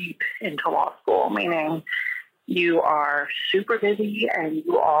deep into law school, meaning you are super busy and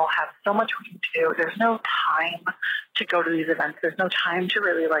you all have so much work to do. There's no time to go to these events. There's no time to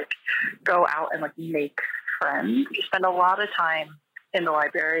really like go out and like make friends. You spend a lot of time in the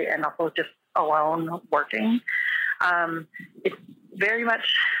library and also just alone working. It's very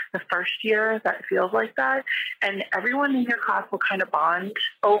much the first year that feels like that. And everyone in your class will kind of bond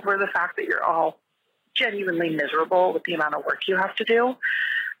over the fact that you're all genuinely miserable with the amount of work you have to do.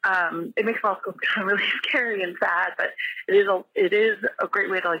 It makes law school kind of really scary and sad, but it is a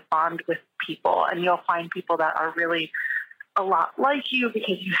great way to like bond with people, and you'll find people that are really a lot like you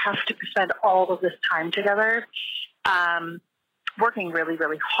because you have to spend all of this time together, working really,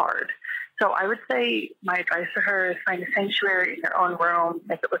 really hard. So I would say my advice to her is find a sanctuary in your own room,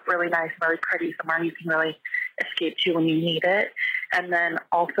 make it look really nice and really pretty, somewhere you can really escape to when you need it. And then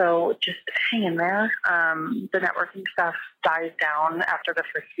also just hang in there. The networking stuff dies down after the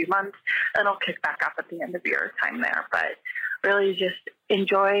first few months, and it'll kick back up at the end of your time there. But really just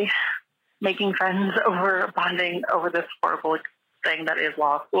enjoy making friends over bonding over this horrible thing that is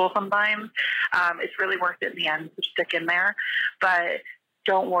law school sometimes. It's really worth it in the end to stick in there. But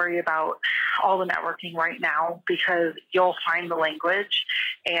don't worry about all the networking right now, because you'll find the language,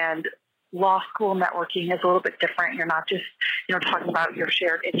 and law school networking is a little bit different. You're not just, talking about your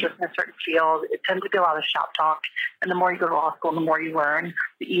shared interest in a certain field. It tends to be a lot of shop talk. And the more you go to law school, the more you learn,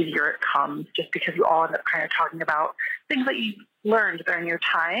 the easier it comes, just because you all end up kind of talking about things that you learned during your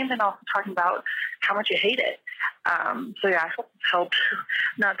time and also talking about how much you hate it. So yeah, I hope it's helped,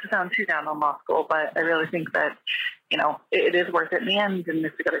 not to sound too down on law school, but I really think that, it is worth it in the end and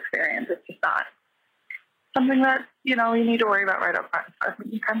it's a good experience. It's just not something that, you need to worry about right up front. So I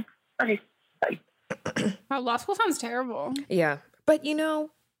think you can. Okay, bye. Wow, law school sounds terrible. Yeah. But, isn't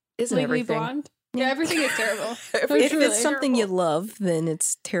Legally everything? Blonde? Yeah, everything is terrible. If it's something you love, then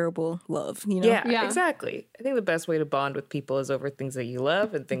it's terrible love, Yeah, exactly. I think the best way to bond with people is over things that you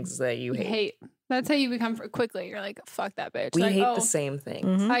love and things that you hate. That's how you become quickly. You're like, fuck that bitch. We like, hate the same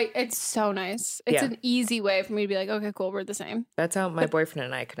things. It's so nice. It's an easy way for me to be like, okay, cool, we're the same. That's how my boyfriend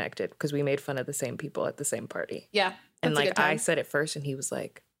and I connected, because we made fun of the same people at the same party. Yeah. And that's a good I time. said it first and he was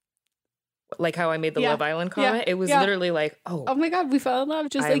like how I made the Yeah. Love Island comment. Yeah. It was Yeah. literally like, oh my God, we fell in love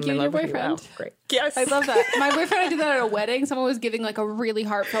just I'm like you in and your love with you. boyfriend. Wow, great. Yes. I love that. My boyfriend, I did that at a wedding. Someone was giving like a really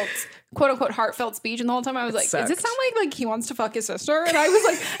heartfelt, quote unquote, heartfelt speech. And the whole time I was like, does it sound like he wants to fuck his sister? And I was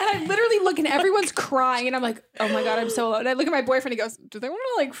like, and I literally look and everyone's crying. And I'm like, oh my God, I'm so alone. And I look at my boyfriend, he goes, do they want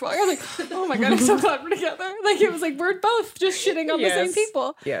to like fuck? I was like, oh my God, I'm so glad we're together. Like it was like, we're both just shitting on the same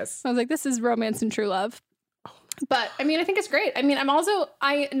people. Yes. I was like, this is romance and true love. But I mean, I think it's great. I mean,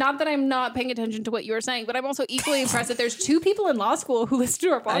 not that I'm not paying attention to what you were saying, but I'm also equally impressed that there's 2 people in law school who listen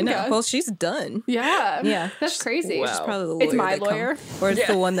to our podcast. I know. Well, she's done. Yeah. Yeah. That's crazy. She's probably the lawyer. It's my lawyer. Or it's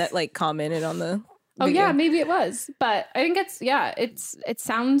the one that like commented on the Oh video. yeah, maybe it was. But I think it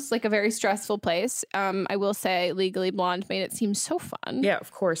sounds like a very stressful place. I will say Legally Blonde made it seem so fun. Yeah,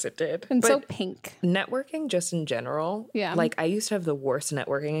 of course it did. And But so pink. networking just in general. Yeah. Like I used to have the worst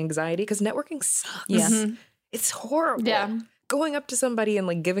networking anxiety because networking sucks. Yeah. Mm-hmm. It's horrible. Yeah. Going up to somebody and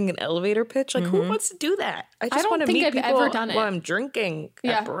like giving an elevator pitch, like who wants to do that? I just don't want to think meet I've people ever done it. while I'm drinking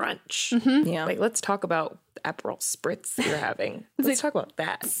at brunch. Yeah. Like let's talk about Aperol spritz that you're having. Let's talk about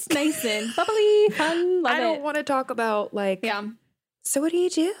that. It's nice and bubbly, fun, love I don't want to talk about like so what do you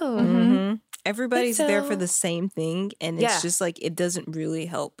do? Mm-hmm. Everybody's there So- for the same thing, and it's just like it doesn't really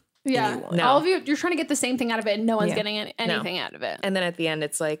help anyone. All of you're trying to get the same thing out of it, and no one's Yeah. getting anything out of it. And then at the end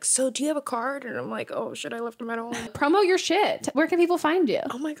it's like, so do you have a card? And I'm like, oh shit, I left them at home. Promo your shit. Where can people find you?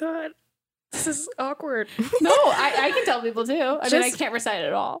 Oh my God. This is awkward. No, I can tell people too. I mean, I Just- can't recite it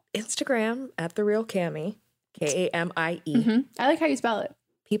at all. Instagram at The Real Cammy. Kamie. I like how you spell it.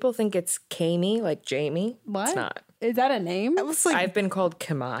 People think it's Kamie, like Jamie. What? It's not. Is that a name? I was like, I've been called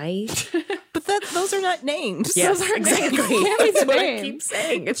Kamai. but those are not names. Yes, Those are exactly. names. That's what I name. keep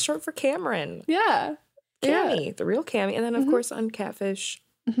saying. It's short for Cameron. Yeah. Cammy, The Real Cammy. And then, of course, on Catfish,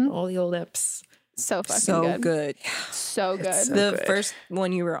 all the old eps. So fucking So good. good. So good. so The good. first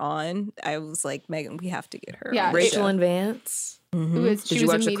one you were on, I was like, Megan, we have to get her. Yeah, on the Rachel show. and Vance. It was, Did she you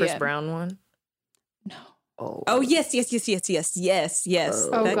was watch the Chris immediate. Brown one? No. Oh, yes. Oh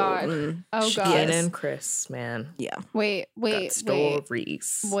That- God. Oh God. Shannon and Chris, man. Yeah. Wait. Got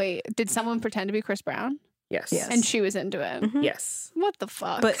stories. Wait. Did someone pretend to be Chris Brown? Yes. Yes. And she was into it. Yes. What the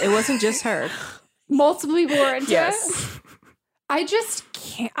fuck? But it wasn't just her. Multiple people were into Yes. it. I just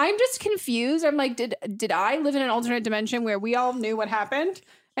can't. I'm just confused. I'm like, did I live in an alternate dimension where we all knew what happened?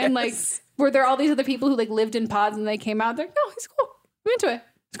 And like, were there all these other people who like lived in pods and they came out? They're like, no, he's cool. I'm into it.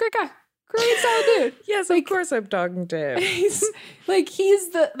 He's a great guy. Great solid dude. Yes, of course I'm talking to him. He's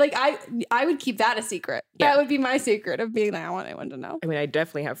the like I would keep that a secret. Yeah. That would be my secret of being like, I want anyone to know. I mean, I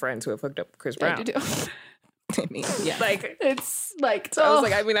definitely have friends who have hooked up with Chris Yeah, Brown. I do too. I mean, yeah. Like, It's like so I was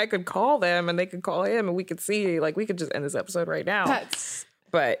like, I mean, I could call them and they could call him and we could see, like, we could just end this episode right now. that's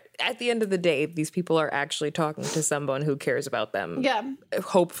But at the end of the day, these people are actually talking to someone who cares about them. yeah.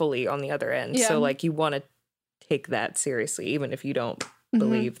 Hopefully on the other end. Yeah. So like you want to take that seriously, even if you don't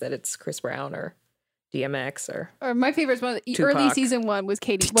believe that it's Chris Brown or DMX or Or my favorite one, the Tupac. early season one was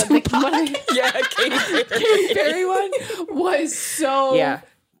Katy. yeah, Katy Perry. Katy Perry one was so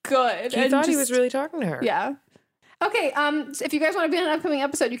good. He thought he was really talking to her. Yeah. Okay, so if you guys want to be on an upcoming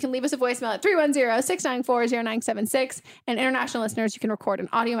episode, you can leave us a voicemail at 310-694-0976. And international listeners, you can record an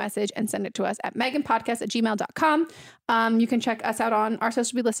audio message and send it to us at meganpodcast@gmail.com. You can check us out on our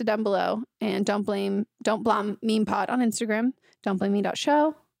social, be listed down below. And Don't Blame Meme Pod on Instagram,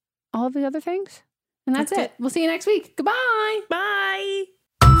 don'tblameme.show, all of the other things. And that's it. We'll see you next week. Goodbye. Bye.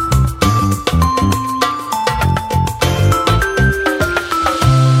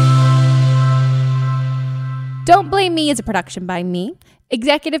 Don't Blame Me is a production by me.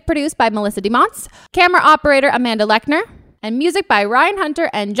 Executive produced by Melissa DeMonts. Camera operator Amanda Lechner. And music by Ryan Hunter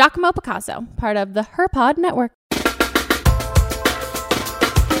and Giacomo Picasso, part of the HerPod Network.